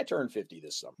anymore. Like I turned 50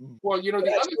 this summer. Well, the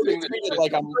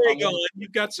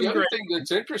other thing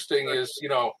that's interesting is,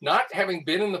 not having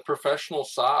been in the professional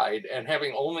side and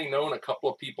having only known a couple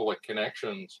of people at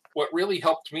Connections, what really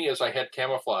helped me is I had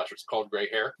camouflage. It's called gray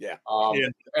hair. Yeah.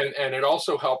 And it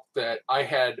also helped that I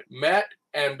had met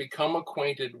and become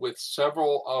acquainted with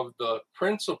several of the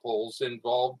principals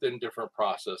involved in different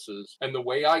processes. And the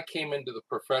way I came into the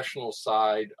professional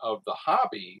side of the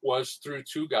hobby was through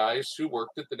two guys who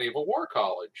worked at the Naval War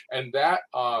College. And that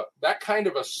kind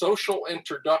of a social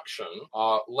introduction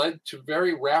led to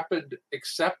very rapid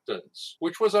acceptance,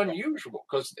 which was unusual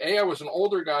because A, I was an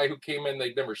older guy who came in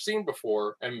they'd never seen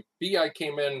before, and B, I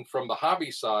came in from the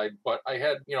hobby side, but I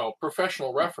had,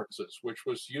 professional references, which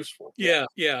was useful. Yeah.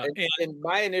 And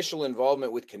my initial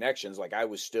involvement with Connections, like I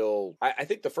was still, I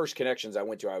think the first Connections I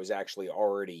went to, I was actually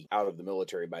already out of the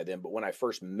military by then. But when I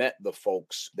first met the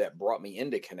folks that brought me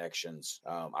into Connections,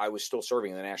 I was still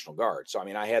serving in the National Guard. So, I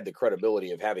mean, I had the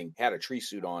credibility of having had a tree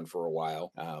suit on for a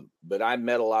while. But I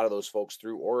met a lot of those folks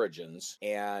through Origins.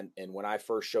 And when I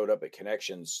first showed up at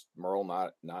Connections,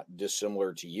 Merle, not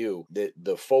dissimilar to you,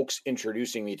 the folks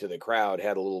introducing me to the crowd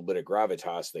had a little bit of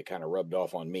gravitas that kind of rubbed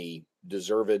off on me,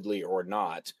 deservedly or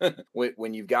not.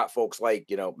 when you've got folks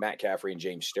like Matt Caffrey and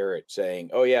James Sterrett saying,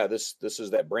 oh yeah, this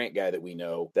is that Brant guy that we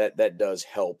know, that does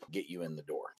help get you in the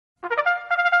door.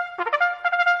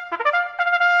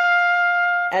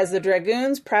 As the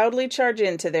Dragoons proudly charge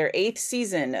into their 8th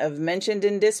season of Mentioned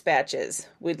in Dispatches,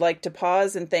 we'd like to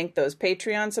pause and thank those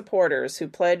Patreon supporters who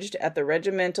pledged at the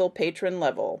regimental patron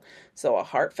level. So a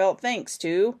heartfelt thanks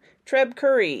to Treb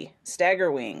Curry,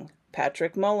 Staggerwing,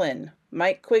 Patrick Mullen,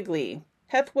 Mike Quigley,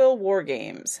 Hethwill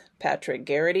Wargames, Patrick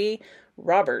Garrity,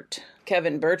 Robert,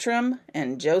 Kevin Bertram,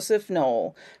 and Joseph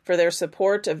Knoll for their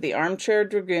support of the Armchair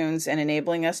Dragoons and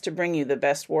enabling us to bring you the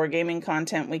best wargaming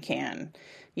content we can.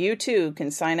 You too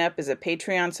can sign up as a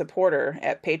Patreon supporter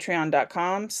at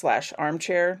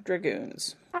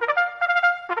patreon.com/armchairdragoons.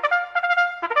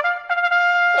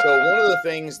 So one of the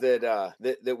things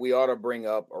that we ought to bring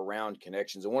up around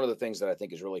Connections, and one of the things that I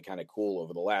think is really kind of cool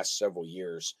over the last several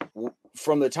years,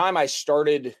 from the time I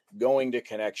started going to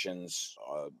Connections,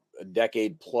 a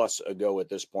decade plus ago at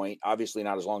this point, obviously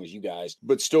not as long as you guys,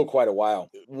 but still quite a while.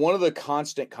 One of the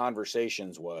constant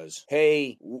conversations was,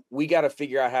 hey, we got to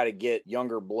figure out how to get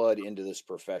younger blood into this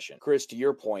profession. Chris, to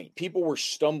your point, people were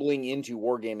stumbling into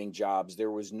wargaming jobs. There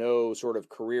was no sort of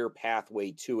career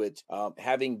pathway to it.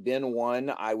 Having been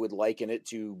one, I would liken it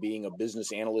to being a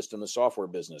business analyst in the software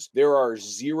business. There are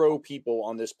 0 people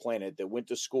on this planet that went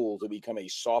to school to become a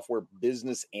software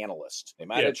business analyst. They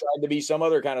might have tried to be some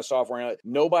other kind of software analyst.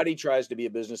 Nobody tries to be a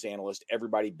business analyst.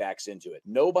 Everybody backs into it.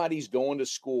 Nobody's going to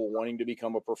school wanting to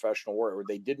become a professional wargamer.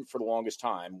 They didn't for the longest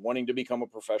time wanting to become a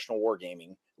professional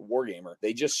wargamer.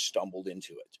 They just stumbled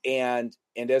into it. And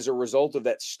as a result of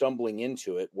that stumbling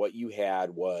into it, what you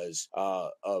had was a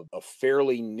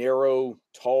fairly narrow,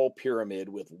 tall pyramid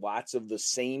with lots of the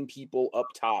same people up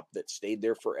top that stayed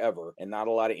there forever and not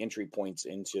a lot of entry points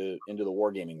into the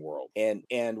wargaming world. And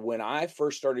when I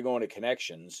first started going to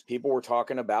Connections, people were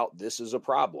talking about this is a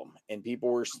problem. And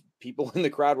people in the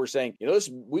crowd were saying,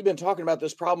 we've been talking about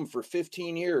this problem for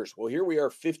 15 years. Well, here we are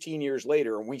 15 years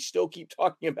later, and we still keep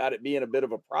talking about it being a bit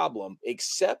of a problem,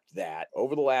 except that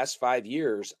over the last 5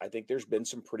 years, I think there's been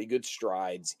some pretty good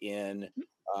strides in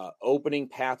opening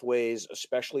pathways,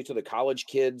 especially to the college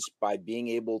kids, by being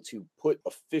able to put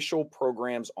official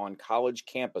programs on college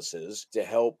campuses to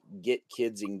help get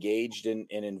kids engaged and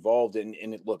involved in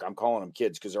it. Look, I'm calling them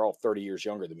kids because they're all 30 years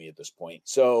younger than me at this point.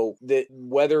 So that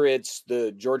whether it's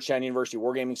the Georgetown University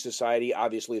Wargaming Society,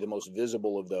 obviously the most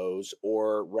visible of those,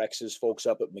 or Rex's folks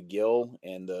up at McGill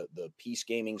and the peace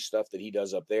gaming stuff that he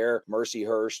does up there,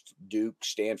 Mercyhurst, Duke,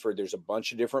 Stanford, there's a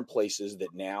bunch of different places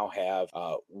that now have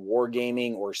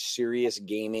wargaming or serious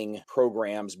gaming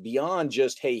programs beyond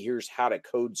just, hey, here's how to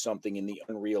code something in the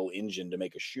Unreal Engine to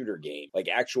make a shooter game, like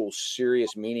actual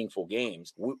serious, meaningful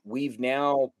games. We've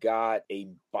now got a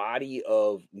body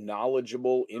of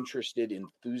knowledgeable, interested,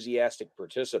 enthusiastic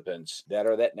participants that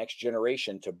are that next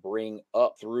generation to bring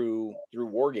up through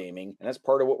wargaming. And that's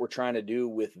part of what we're trying to do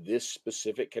with this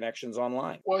specific Connections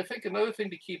Online. Well, I think another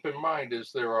thing to keep in mind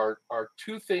is there are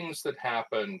 2 things that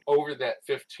happened over that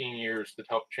 15 years that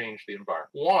helped change the environment.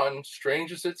 One,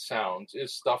 strange as it sounds,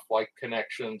 is stuff like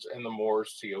Connections and the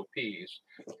Moore's COPs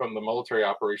from the military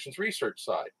operations research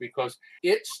side, because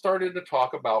it started to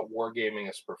talk about wargaming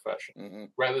as a profession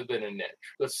rather than a niche.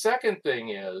 The second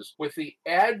thing is, with the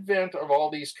advent of all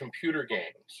these computer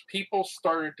games, people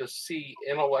started to see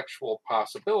intellectual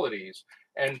possibilities,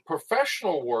 and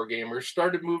professional wargamers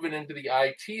started moving into the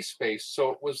IT space, so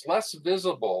it was less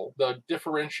visible, the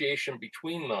differentiation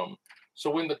between them. So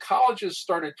when the colleges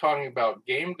started talking about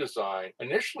game design,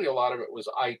 initially a lot of it was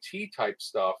IT type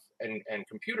stuff, and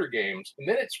computer games. And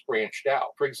then it's branched out.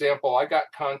 For example, I got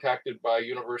contacted by a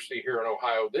university here in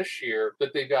Ohio this year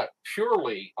that they got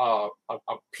purely a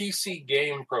PC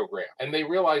game program. And they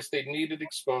realized they needed to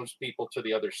expose people to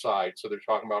the other side. So they're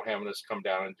talking about having us come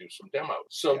down and do some demos.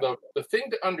 So the thing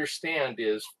to understand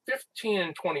is 15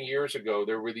 and 20 years ago,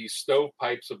 there were these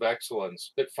stovepipes of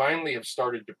excellence that finally have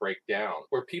started to break down,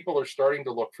 where people are starting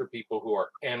to look for people who are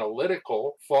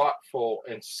analytical, thoughtful,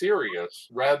 and serious,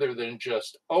 rather than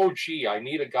just, oh, gee, I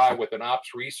need a guy with an ops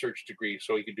research degree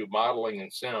so he can do modeling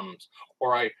and sims,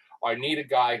 or I need a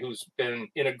guy who's been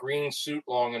in a green suit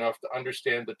long enough to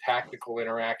understand the tactical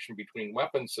interaction between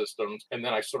weapon systems, and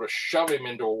then I sort of shove him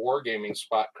into a wargaming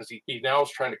spot because he now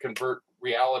is trying to convert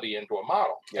reality into a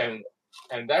model. Yeah.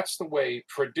 And that's the way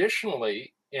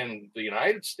traditionally in the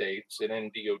United States and in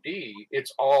DoD,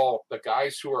 it's all the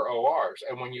guys who are ORs.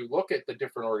 And when you look at the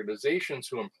different organizations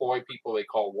who employ people they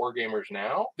call wargamers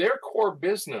now, their core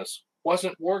business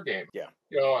wasn't wargaming. Yeah.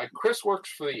 You know, Chris works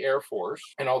for the Air Force,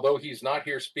 and although he's not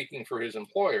here speaking for his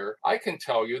employer, I can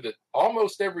tell you that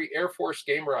almost every Air Force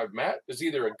gamer I've met is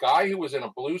either a guy who was in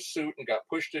a blue suit and got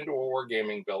pushed into a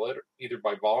wargaming billet, either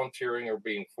by volunteering or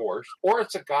being forced, or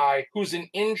it's a guy who's an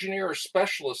engineer or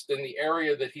specialist in the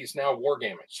area that he's now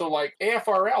wargaming. So like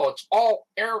AFRL, it's all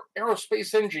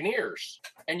aerospace engineers.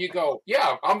 And you go,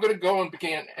 yeah, I'm going to go and become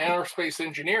an aerospace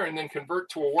engineer and then convert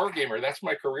to a wargamer. That's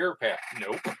my career path.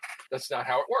 Nope, that's not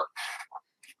how it works.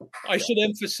 I should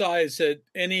emphasize that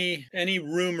any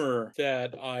rumor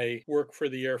that I work for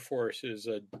the Air Force is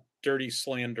a dirty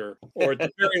slander, or at the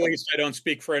very least, I don't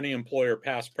speak for any employer,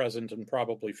 past, present, and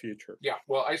probably future. Yeah,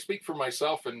 well, I speak for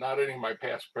myself and not any of my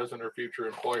past, present, or future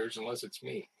employers, unless it's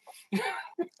me.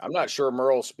 I'm not sure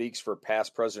Merle speaks for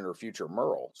past, present, or future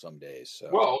Merle some days.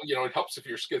 So. Well, you know, it helps if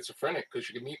you're schizophrenic because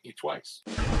you can meet me twice.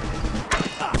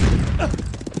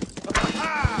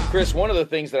 Chris, one of the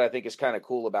things that I think is kind of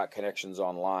cool about Connections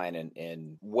Online,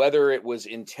 and whether it was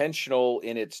intentional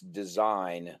in its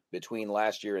design between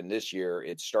last year and this year,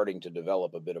 it's starting to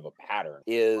develop a bit of a pattern,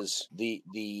 is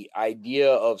the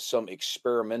idea of some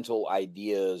experimental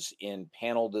ideas in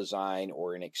panel design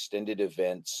or in extended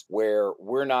events where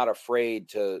we're not afraid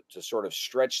to sort of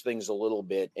stretch things a little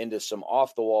bit into some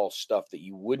off-the-wall stuff that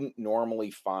you wouldn't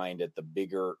normally find at the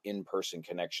bigger in-person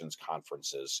Connections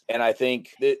conferences. And I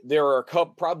think that there are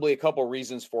probably a couple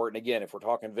reasons for it. And again, if we're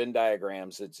talking Venn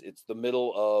diagrams, it's the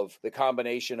middle of the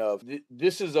combination of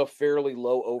this is a fairly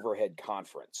low overhead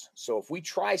conference. So if we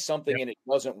try something and it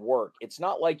doesn't work, it's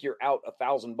not like you're out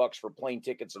 $1,000 for plane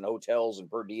tickets and hotels and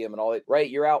per diem and all that, right?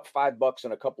 You're out $5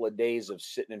 in a couple of days of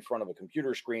sitting in front of a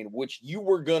computer screen, which you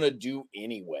were going to do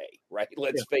anyway, right?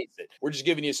 Let's face it. We're just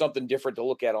giving you something different to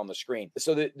look at on the screen.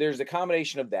 So there's a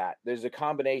combination of that. There's a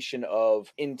combination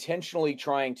of intentionally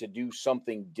trying to do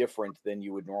something different than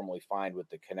you would normally find with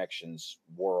the Connections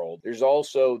world. There's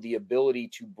also the ability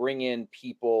to bring in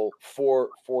people for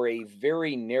a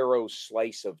very narrow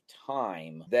slice of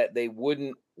time that they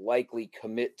wouldn't likely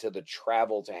commit to the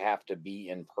travel to have to be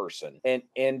in person.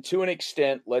 And to an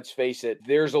extent, let's face it,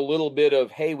 there's a little bit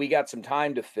of, hey, we got some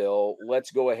time to fill.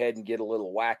 Let's go ahead and get a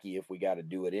little wacky if we got to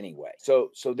do it anyway. So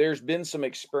there's been some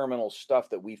experimental stuff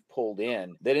that we've pulled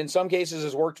in that in some cases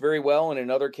has worked very well. And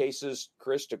in other cases,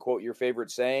 Chris, to quote your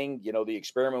favorite saying, you know, the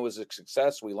experiment was a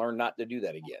success. We learned not to do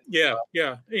that again.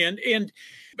 Yeah. And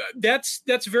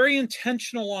that's very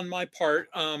intentional on my part,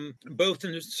 both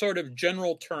in sort of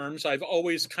general terms. I've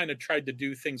always kind of tried to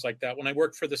do things like that. When I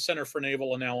worked for the Center for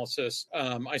Naval Analysis,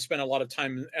 I spent a lot of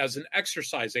time as an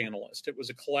exercise analyst. It was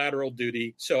a collateral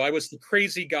duty. So I was the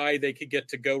crazy guy they could get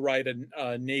to go ride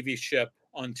a Navy ship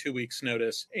on 2 weeks'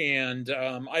 notice. And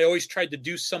I always tried to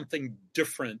do something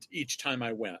different each time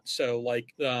I went. So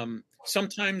like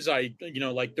sometimes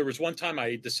there was one time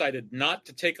I decided not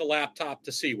to take a laptop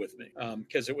to sea with me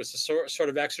because it was a sort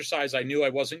of exercise. I knew I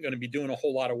wasn't going to be doing a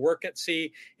whole lot of work at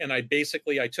sea. And I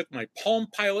took my Palm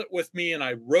Pilot with me and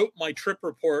I wrote my trip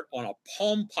report on a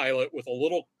Palm Pilot with a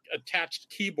little attached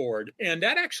keyboard. And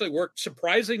that actually worked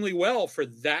surprisingly well for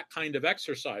that kind of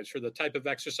exercise, for the type of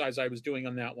exercise I was doing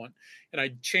on that one. And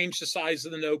I changed the size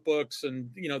of the notebooks and,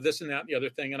 this and that and the other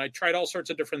thing. And I tried all sorts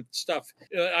of different stuff.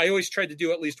 I always tried to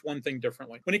do at least one thing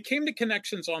differently. When it came to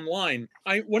Connections Online,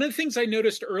 one of the things I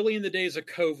noticed early in the days of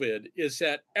COVID is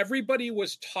that everybody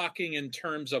was talking in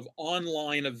terms of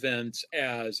online events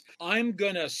as, I'm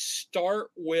going to start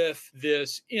with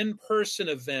this in-person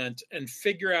event and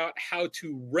figure out how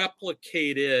to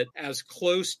replicate it as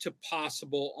close to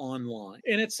possible online.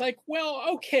 And it's like, well,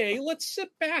 okay, let's sit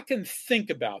back and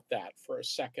think about that for a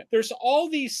second. There's all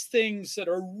these things that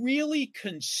are really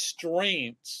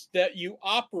constraints that you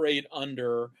operate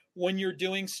under when you're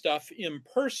doing stuff in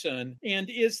person? And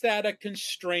is that a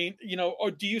constraint,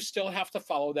 or do you still have to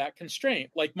follow that constraint?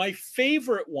 Like my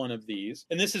favorite one of these,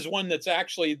 and this is one that's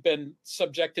actually been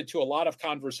subjected to a lot of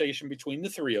conversation between the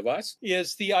three of us,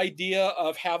 is the idea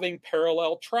of having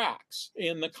parallel tracks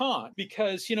in the con.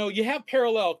 Because, you have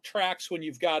parallel tracks when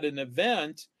you've got an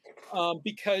event,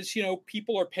 because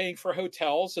people are paying for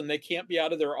hotels and they can't be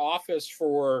out of their office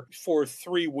for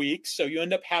 3 weeks, so you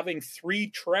end up having 3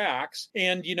 tracks,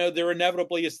 and there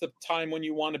inevitably is the time when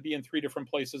you want to be in 3 different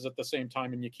places at the same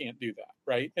time, and you can't do that,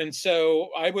 right? And so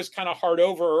I was kind of hard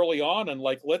over early on, and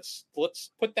like let's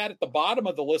put that at the bottom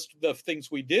of the list of the things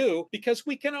we do, because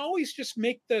we can always just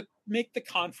make the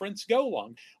conference go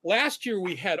long. Last year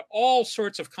we had all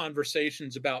sorts of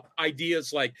conversations about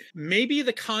ideas like maybe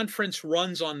the conference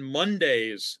runs on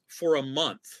Mondays for a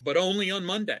month, but only on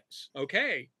Mondays.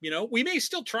 Okay, we may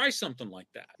still try something like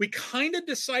that. We kind of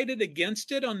decided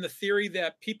against it on the theory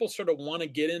that people sort of want to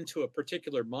get into a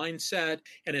particular mindset,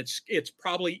 and it's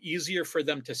probably easier for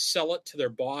them to sell it to their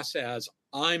boss as,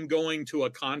 I'm going to a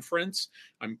conference.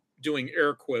 I'm doing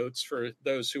air quotes for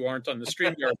those who aren't on the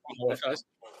StreamYard with us.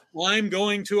 I'm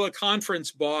going to a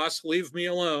conference, boss. Leave me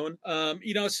alone.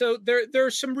 So there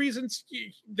are some reasons.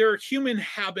 There are human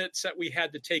habits that we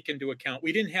had to take into account.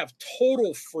 We didn't have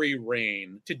total free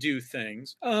reign to do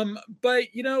things. But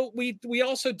we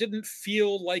also didn't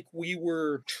feel like we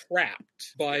were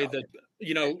trapped by the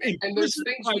and there's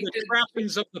things by the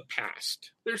trappings of the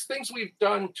past. There's things we've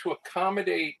done to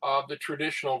accommodate the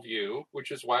traditional view,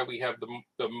 which is why we have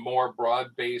the more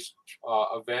broad-based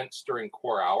events during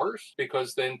core hours,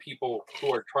 because then people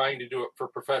who are trying to do it for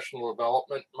professional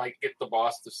development might get the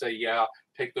boss to say, yeah,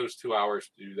 take those 2 hours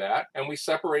to do that. And we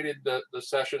separated the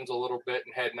sessions a little bit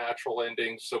and had natural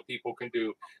endings so people can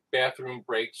do bathroom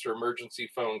breaks or emergency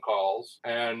phone calls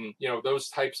and, those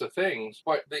types of things.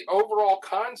 But the overall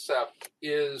concept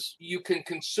is you can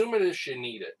consume it as you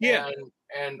need it. Yeah.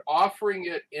 And offering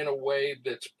it in a way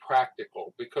that's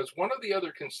practical, because one of the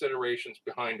other considerations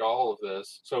behind all of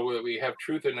this, so that we have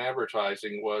truth in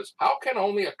advertising, was how can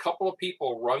only a couple of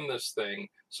people run this thing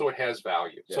so it has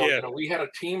value? So, we had a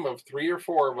team of 3 or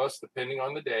 4 of us, depending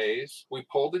on the days. We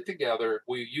pulled it together.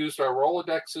 We used our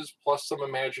Rolodexes plus some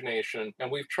imagination,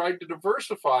 and we've tried to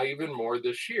diversify even more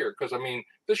this year. Because,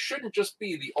 this shouldn't just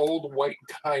be the old white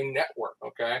guy network,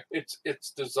 okay?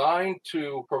 It's designed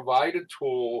to provide a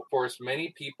tool for as many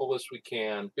people as we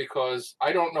can, because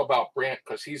I don't know about Brant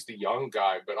because he's the young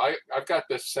guy, but I've got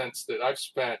this sense that I've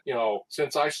spent,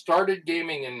 since I started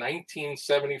gaming in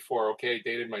 1974, okay,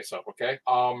 dated myself, okay?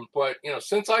 But,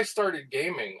 since I started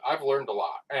gaming, I've learned a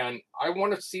lot, and I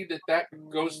want to see that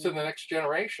goes to the next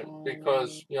generation,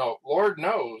 because, Lord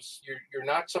knows you're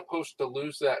not supposed to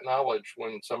lose that knowledge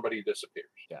when somebody disappears.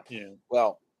 Yeah.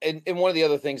 Well, and one of the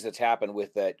other things that's happened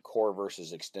with that core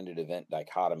versus extended event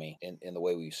dichotomy in the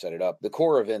way we've set it up, the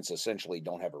core events essentially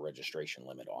don't have a registration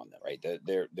limit on them, right?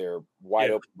 They're wide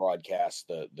open broadcasts,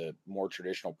 the more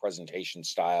traditional presentation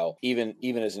style, even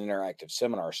as an interactive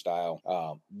seminar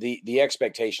style. The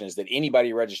expectation is that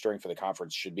anybody registering for the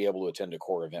conference should be able to attend a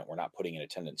core event. We're not putting an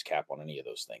attendance cap on any of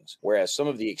those things. Whereas some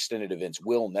of the extended events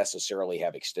will necessarily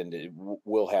have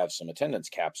some attendance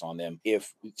caps on them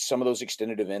if some of those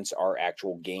extended events are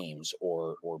actual games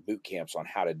or boot camps on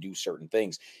how to do certain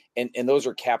things. And those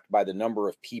are capped by the number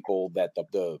of people that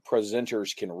the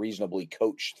presenters can reasonably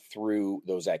coach through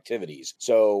those activities.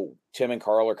 So Tim and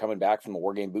Carl are coming back from the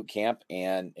Wargame Boot Camp,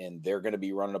 and they're going to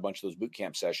be running a bunch of those boot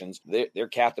camp sessions. They're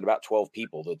capped at about 12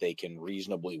 people that they can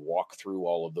reasonably walk through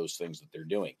all of those things that they're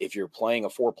doing. If you're playing a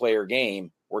 4-player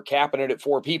game, we're capping it at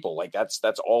 4 people. Like that's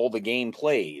all the game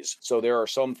plays. So there are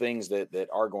some things that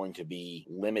are going to be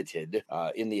limited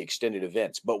in the extended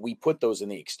events, but we put those in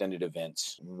the extended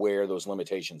events where those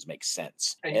limitations make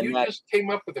sense. And you just came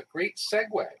up with a great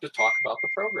segue to talk about the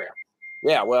program.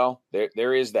 Yeah, well,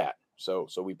 there is that. So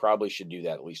we probably should do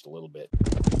that at least a little bit.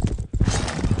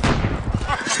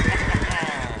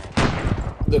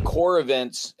 The core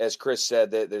events, as Chris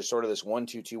said, that there's sort of this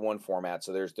 1-2-2-1 format.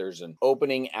 So there's an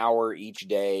opening hour each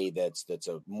day that's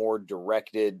a more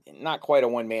directed, not quite a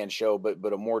one-man show,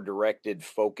 but a more directed,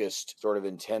 focused, sort of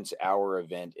intense hour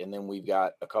event. And then we've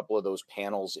got a couple of those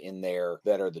panels in there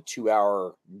that are the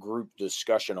 2-hour group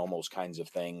discussion almost kinds of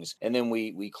things. And then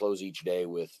we close each day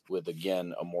with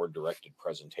again a more directed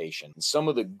presentation. And some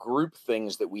of the group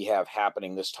things that we have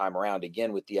happening this time around,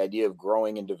 again with the idea of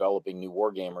growing and developing new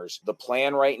wargamers, the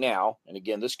plan right now, and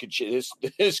again, this could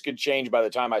this could change by the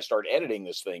time I start editing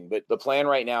this thing, but the plan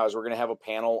right now is we're going to have a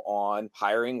panel on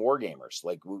hiring wargamers.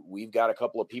 Like we've got a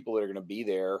couple of people that are going to be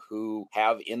there who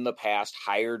have in the past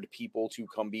hired people to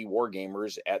come be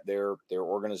wargamers at their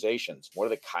organizations. What are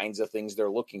the kinds of things they're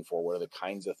looking for? What are the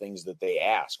kinds of things that they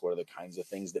ask? What are the kinds of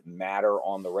things that matter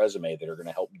on the resume that are going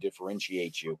to help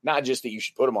differentiate you? Not just that you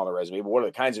should put them on the resume, but what are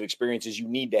the kinds of experiences you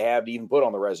need to have to even put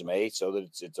on the resume so that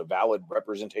it's a valid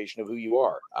representation of who you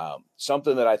are.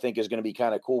 Something that I think is going to be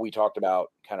kind of cool. We talked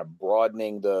about kind of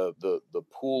broadening the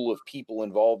pool of people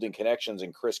involved in connections,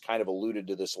 and Chris kind of alluded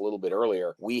to this a little bit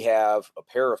earlier. We have a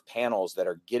pair of panels that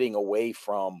are getting away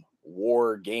from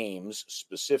war games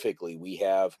specifically. We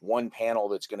have one panel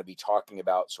that's going to be talking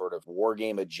about sort of war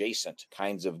game adjacent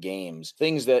kinds of games,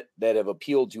 things that have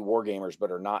appealed to war gamers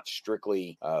but are not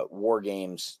strictly war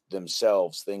games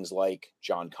themselves. Things like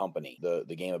John Company, the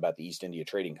game about the East India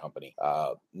Trading Company,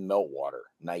 Meltwater,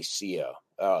 Nicaea,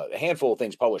 a handful of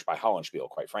things published by Hollandspiel,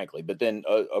 quite frankly, but then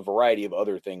a variety of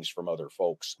other things from other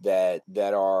folks that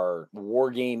are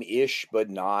war game-ish, but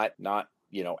not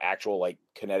actual like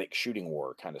kinetic shooting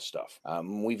war kind of stuff.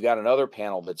 We've got another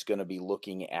panel that's going to be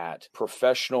looking at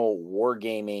professional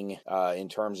wargaming in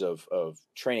terms of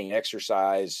training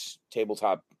exercise,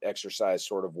 tabletop exercise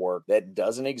sort of work that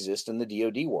doesn't exist in the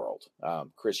DoD world.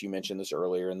 Chris, you mentioned this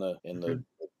earlier in the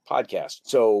podcast.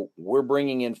 So we're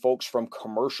bringing in folks from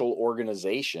commercial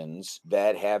organizations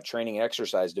that have training and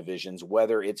exercise divisions,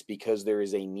 whether it's because there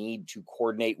is a need to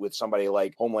coordinate with somebody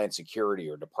like Homeland Security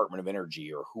or Department of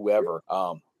Energy or whoever.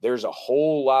 There's a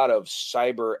whole lot of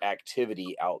cyber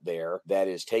activity out there that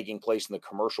is taking place in the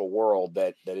commercial world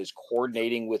that is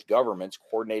coordinating with governments,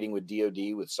 coordinating with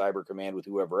DoD, with Cyber Command, with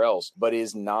whoever else, but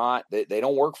is not, they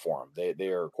don't work for them.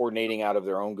 They're coordinating out of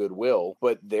their own goodwill,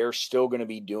 but they're still going to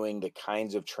be doing the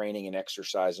kinds of training and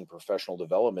exercise and professional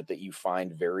development that you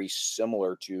find very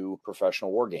similar to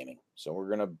professional wargaming. So we're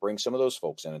going to bring some of those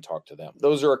folks in and talk to them.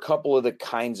 Those are a couple of the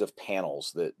kinds of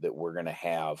panels that we're going to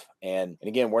have. And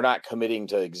again, we're not committing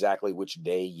to exactly which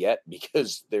day yet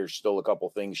because there's still a couple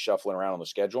things shuffling around on the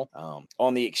schedule.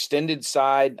 On the extended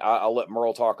side, I'll let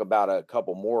Merle talk about a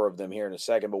couple more of them here in a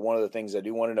second. But one of the things I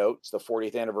do want to note, it's the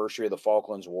 40th anniversary of the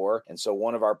Falklands War. And so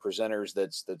one of our presenters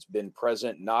that's been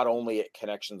present not only at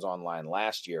Connections Online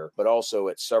last year, but also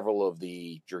at several of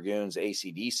the Dragoons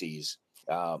ACDCs,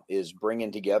 is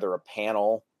bringing together a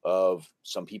panel of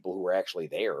some people who were actually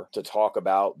there to talk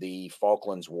about the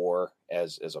Falklands War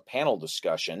as a panel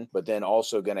discussion, but then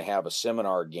also going to have a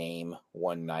seminar game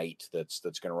one night that's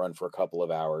going to run for a couple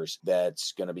of hours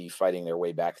that's going to be fighting their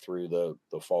way back through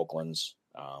the Falklands.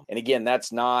 And again,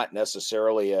 that's not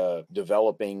necessarily a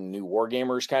developing new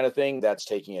wargamers kind of thing. That's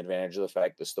taking advantage of the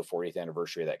fact this is the 40th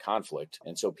anniversary of that conflict.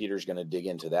 And so Peter's going to dig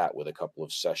into that with a couple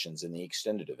of sessions in the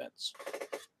extended events.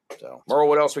 So, Merle,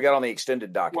 what else we got on the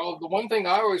extended docket? Well, the one thing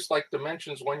I always like to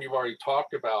mention is one you've already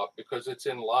talked about because it's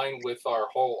in line with our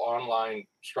whole online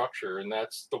structure, and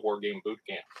that's the War Game Boot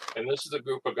Camp. And this is a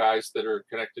group of guys that are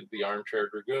connected to the Armchair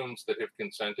Dragoons that have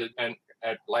consented, and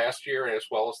at last year as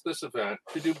well as this event,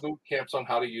 to do boot camps on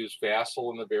how to use Vassal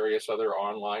and the various other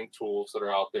online tools that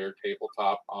are out there,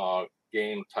 tabletop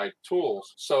game type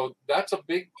tools. So that's a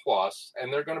big plus,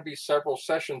 and there are going to be several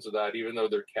sessions of that, even though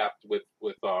they're capped with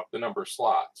the number of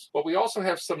slots. But we also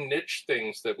have some niche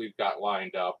things that we've got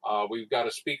lined up. We've got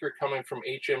a speaker coming from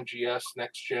HMGS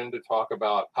Next Gen to talk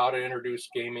about how to introduce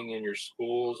gaming in your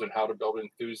schools and how to build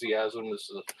enthusiasm. This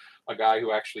is a guy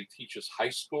who actually teaches high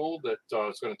school that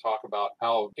is going to talk about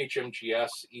how HMGS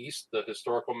East, the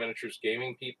historical miniatures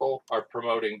gaming people, are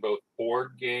promoting both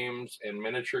board games and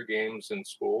miniature games in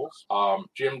schools.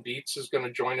 Jim Dietz is going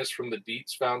to join us from the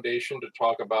Dietz Foundation to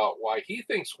talk about why he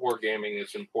thinks wargaming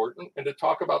is important and to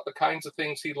talk about the kinds of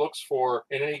things he looks for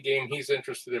in any game he's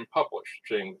interested in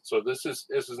publishing. So this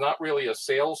is not really a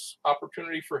sales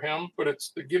opportunity for him, but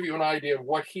it's to give you an idea of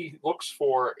what he looks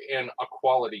for in a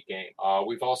quality game.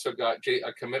 We've also got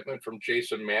a commitment from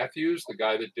Jason Matthews, the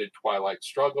guy that did Twilight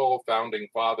Struggle, Founding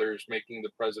Fathers, Making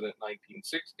the President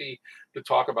 1960, to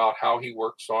talk about how he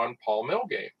works on Paul Mill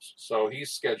games. So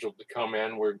he's scheduled to come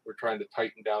in. We're trying to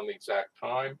tighten down the exact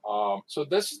time. So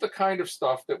this is the kind of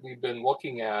stuff that we've been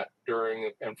looking at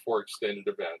during and for extended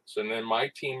events. And then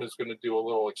my team is going to do a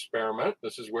little experiment.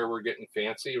 This is where we're getting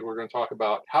fancy. We're going to talk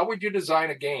about how would you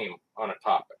design a game on a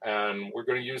topic. And we're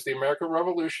going to use the American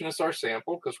Revolution as our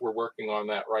sample because we're working on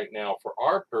that right right now for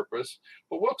our purpose,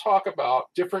 but we'll talk about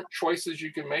different choices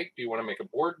you can make. Do you want to make a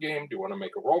board game? Do you want to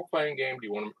make a role-playing game? Do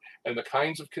you want to, and the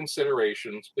kinds of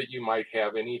considerations that you might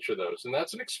have in each of those. And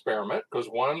that's an experiment because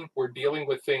one, we're dealing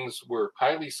with things we're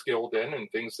highly skilled in and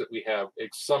things that we have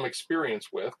some experience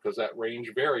with, because that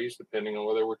range varies depending on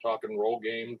whether we're talking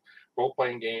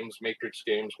role-playing games, matrix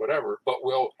games, whatever. But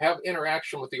we'll have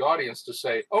interaction with the audience to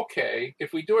say, okay,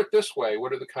 if we do it this way,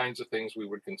 what are the kinds of things we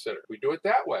would consider? If we do it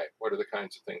that way, what are the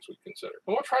kinds of things we consider?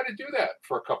 And we'll try to do that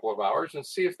for a couple of hours and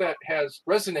see if that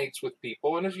resonates with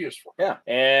people and is useful. Yeah.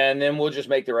 And then we'll just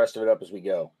make the rest of it up as we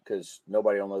go, because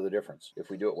nobody will know the difference if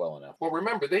we do it well enough. Well,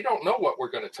 remember, they don't know what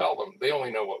we're going to tell them. They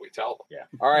only know what we tell them. Yeah.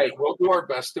 All right. And we'll do our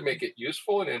best to make it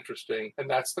useful and interesting, and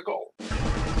that's the goal.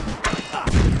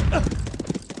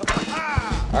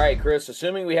 All right, Chris,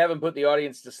 assuming we haven't put the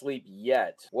audience to sleep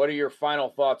yet, what are your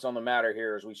final thoughts on the matter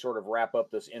here as we sort of wrap up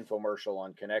this infomercial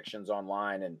on Connections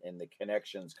Online and the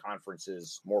Connections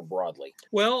conferences more broadly?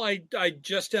 Well, I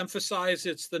just emphasize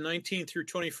it's the 19th through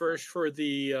 21st for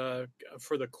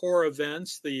the core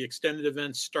events. The extended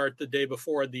events start the day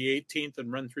before the 18th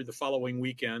and run through the following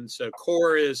weekend. So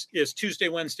core is Tuesday,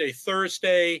 Wednesday,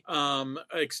 Thursday.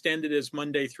 Extended is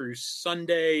Monday through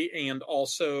Sunday, and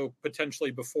also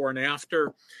potentially before and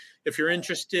after. If you're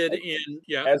interested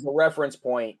as a reference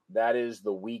point, that is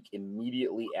the week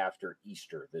immediately after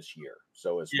Easter this year.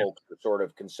 So as folks are sort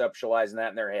of conceptualizing that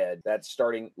in their head, that's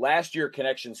starting last year.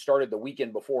 Connection started the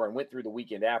weekend before and went through the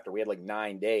weekend after. We had like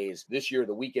 9 days. This year,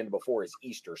 the weekend before is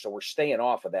Easter. So we're staying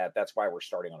off of that. That's why we're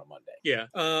starting on a Monday. Yeah.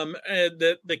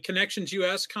 The Connections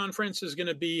US conference is going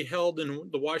to be held in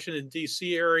the Washington,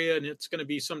 D.C. area, and it's going to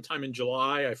be sometime in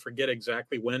July. I forget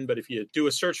exactly when, but if you do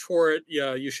a search for it,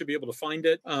 you should be able to find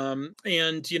it.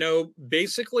 And,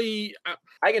 basically...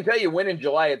 I can tell you when in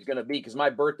July it's going to be because my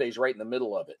birthday's right in the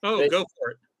middle of it. Oh, go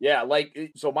for it. Yeah,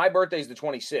 so my birthday's the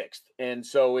 26th, and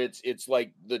so it's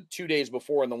like the 2 days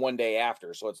before and the 1 day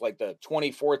after. So it's like the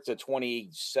 24th to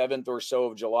 27th or so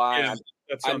of July. Yeah.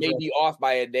 I may be off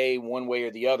by a day one way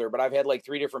or the other, but I've had like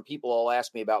 3 different people all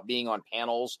ask me about being on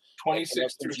panels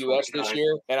 26 through US this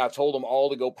year, and I've told them all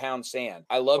to go pound sand.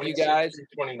 I love you guys.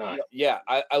 29. Yeah,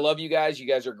 I love you guys. You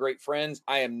guys are great friends.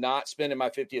 I am not spending my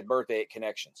 50th birthday at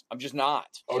Connections. I'm just not.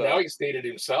 Oh, so. Now he stated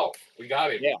himself. We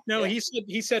got him. Yeah. No, yeah.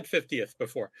 he said 50th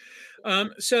before.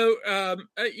 And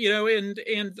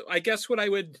I guess what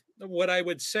I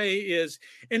would say is,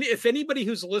 and if anybody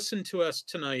who's listened to us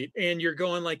tonight and you're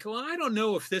going like, well, I don't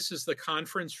know if this is the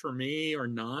conference for me or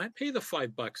not, pay the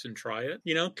 $5 and try it.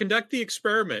 Conduct the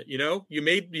experiment. You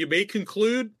may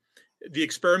conclude the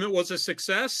experiment was a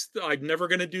success. I'm never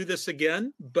going to do this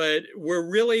again. But we're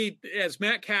really, as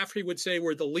Matt Caffrey would say,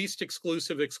 we're the least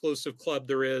exclusive club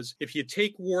there is. If you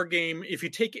take if you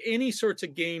take any sorts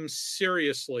of games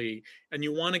seriously and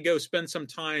you want to go spend some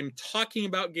time talking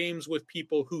about games with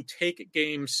people who take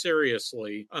games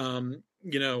seriously,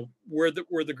 we're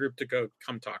the group to go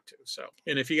come talk to. So,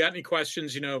 and if you got any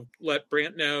questions, let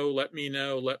Brant know, let me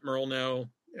know, let Merle know.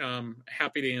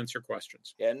 Happy to answer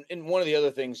questions. And one of the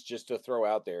other things just to throw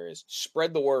out there is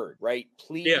spread the word, right?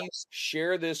 Please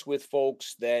share this with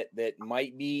folks that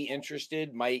might be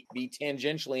interested, might be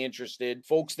tangentially interested,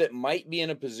 folks that might be in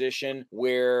a position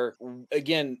where,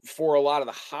 again, for a lot of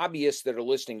the hobbyists that are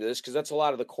listening to this, because that's a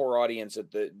lot of the core audience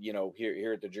at the,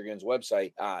 here at the Dragoons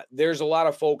website, there's a lot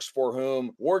of folks for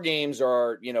whom war games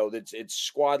are, it's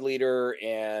Squad Leader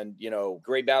and,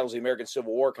 Great Battles of the American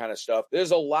Civil War kind of stuff.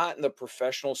 There's a lot in the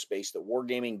professional space that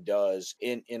wargaming does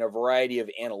in a variety of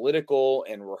analytical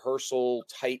and rehearsal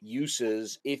type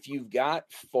uses. If you've got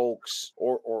folks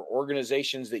or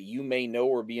organizations that you may know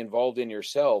or be involved in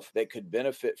yourself that could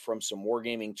benefit from some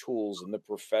wargaming tools in the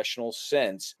professional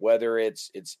sense, whether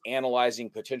it's analyzing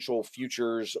potential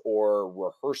futures or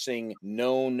rehearsing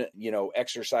known,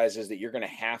 exercises that you're going to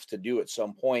have to do at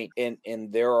some point. And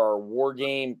there are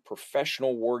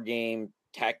professional wargame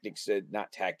techniques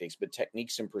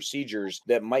and procedures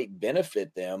that might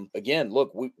benefit them. Again,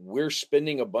 look, we're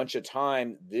spending a bunch of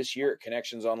time this year at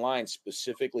Connections Online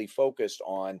specifically focused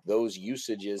on those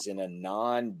usages in a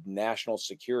non-national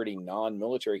security,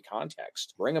 non-military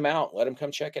context. Bring them out. Let them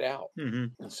come check it out.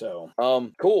 Mm-hmm. So,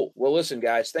 cool. Well, listen,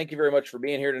 guys, thank you very much for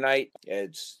being here tonight.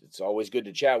 It's always good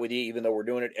to chat with you, even though we're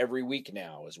doing it every week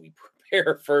now as we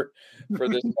prepare for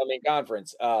this coming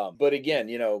conference. But again,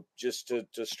 just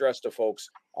to stress to folks,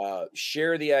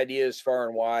 Share the ideas far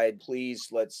and wide. Please,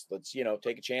 let's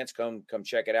take a chance. Come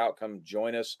check it out. Come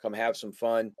join us. Come have some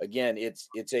fun. Again, it's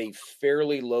a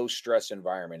fairly low stress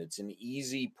environment. It's an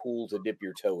easy pool to dip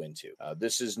your toe into.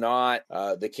 This is not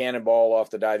the cannonball off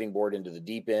the diving board into the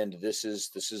deep end. This is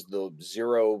the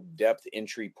zero depth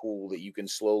entry pool that you can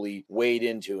slowly wade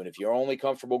into. And if you're only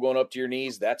comfortable going up to your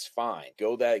knees, that's fine.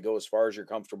 Go as far as you're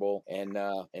comfortable and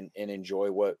enjoy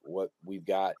what we've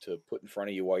got to put in front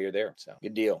of you while you're there. So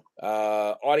good deal.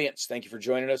 Audience, thank you for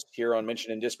joining us here on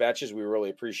Mentioned in Dispatches. We really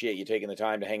appreciate you taking the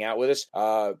time to hang out with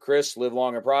us. Chris, live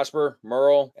long and prosper.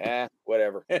 Merle,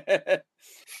 whatever.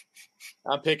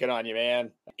 I'm picking on you,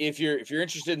 man. If you're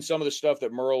interested in some of the stuff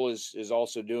that Merle is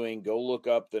also doing, go look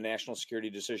up the National Security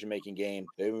Decision-Making Game.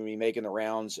 They will be making the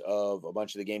rounds of a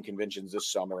bunch of the game conventions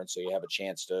this summer, and so you have a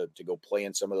chance to go play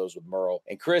in some of those with Merle.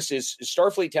 And Chris, is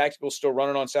Starfleet Tactical still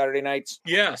running on Saturday nights?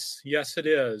 Yes, it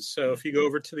is. So if you go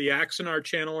over to the Axanar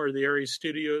channel or the Aries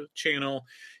Studio channel,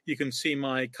 you can see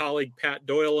my colleague Pat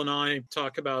Doyle and I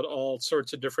talk about all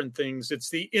sorts of different things. It's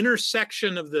the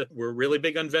intersection of we're really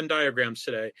big on Venn diagrams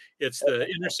today. It's the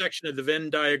intersection of the Venn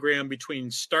diagram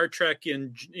between Star Trek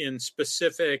in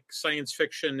specific, science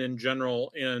fiction in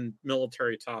general, and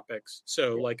military topics.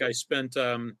 So like I spent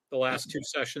the last 2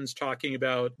 sessions talking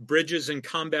about bridges and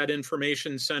combat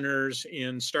information centers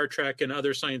in Star Trek and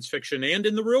other science fiction and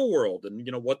in the real world, and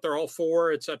what they're all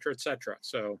for, et cetera, et cetera.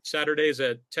 So Saturdays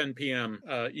at 10 p.m.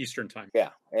 Eastern time. Yeah.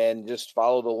 And just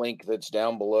follow the link that's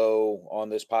down below on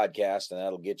this podcast, and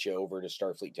that'll get you over to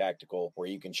Starfleet Tactical, where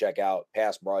you can check out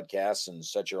past broadcasts and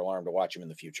set your alarm to watch them in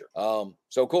the future.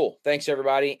 So cool. Thanks,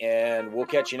 everybody. And we'll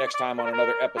catch you next time on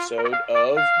another episode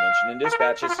of Mentioned in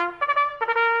Dispatches.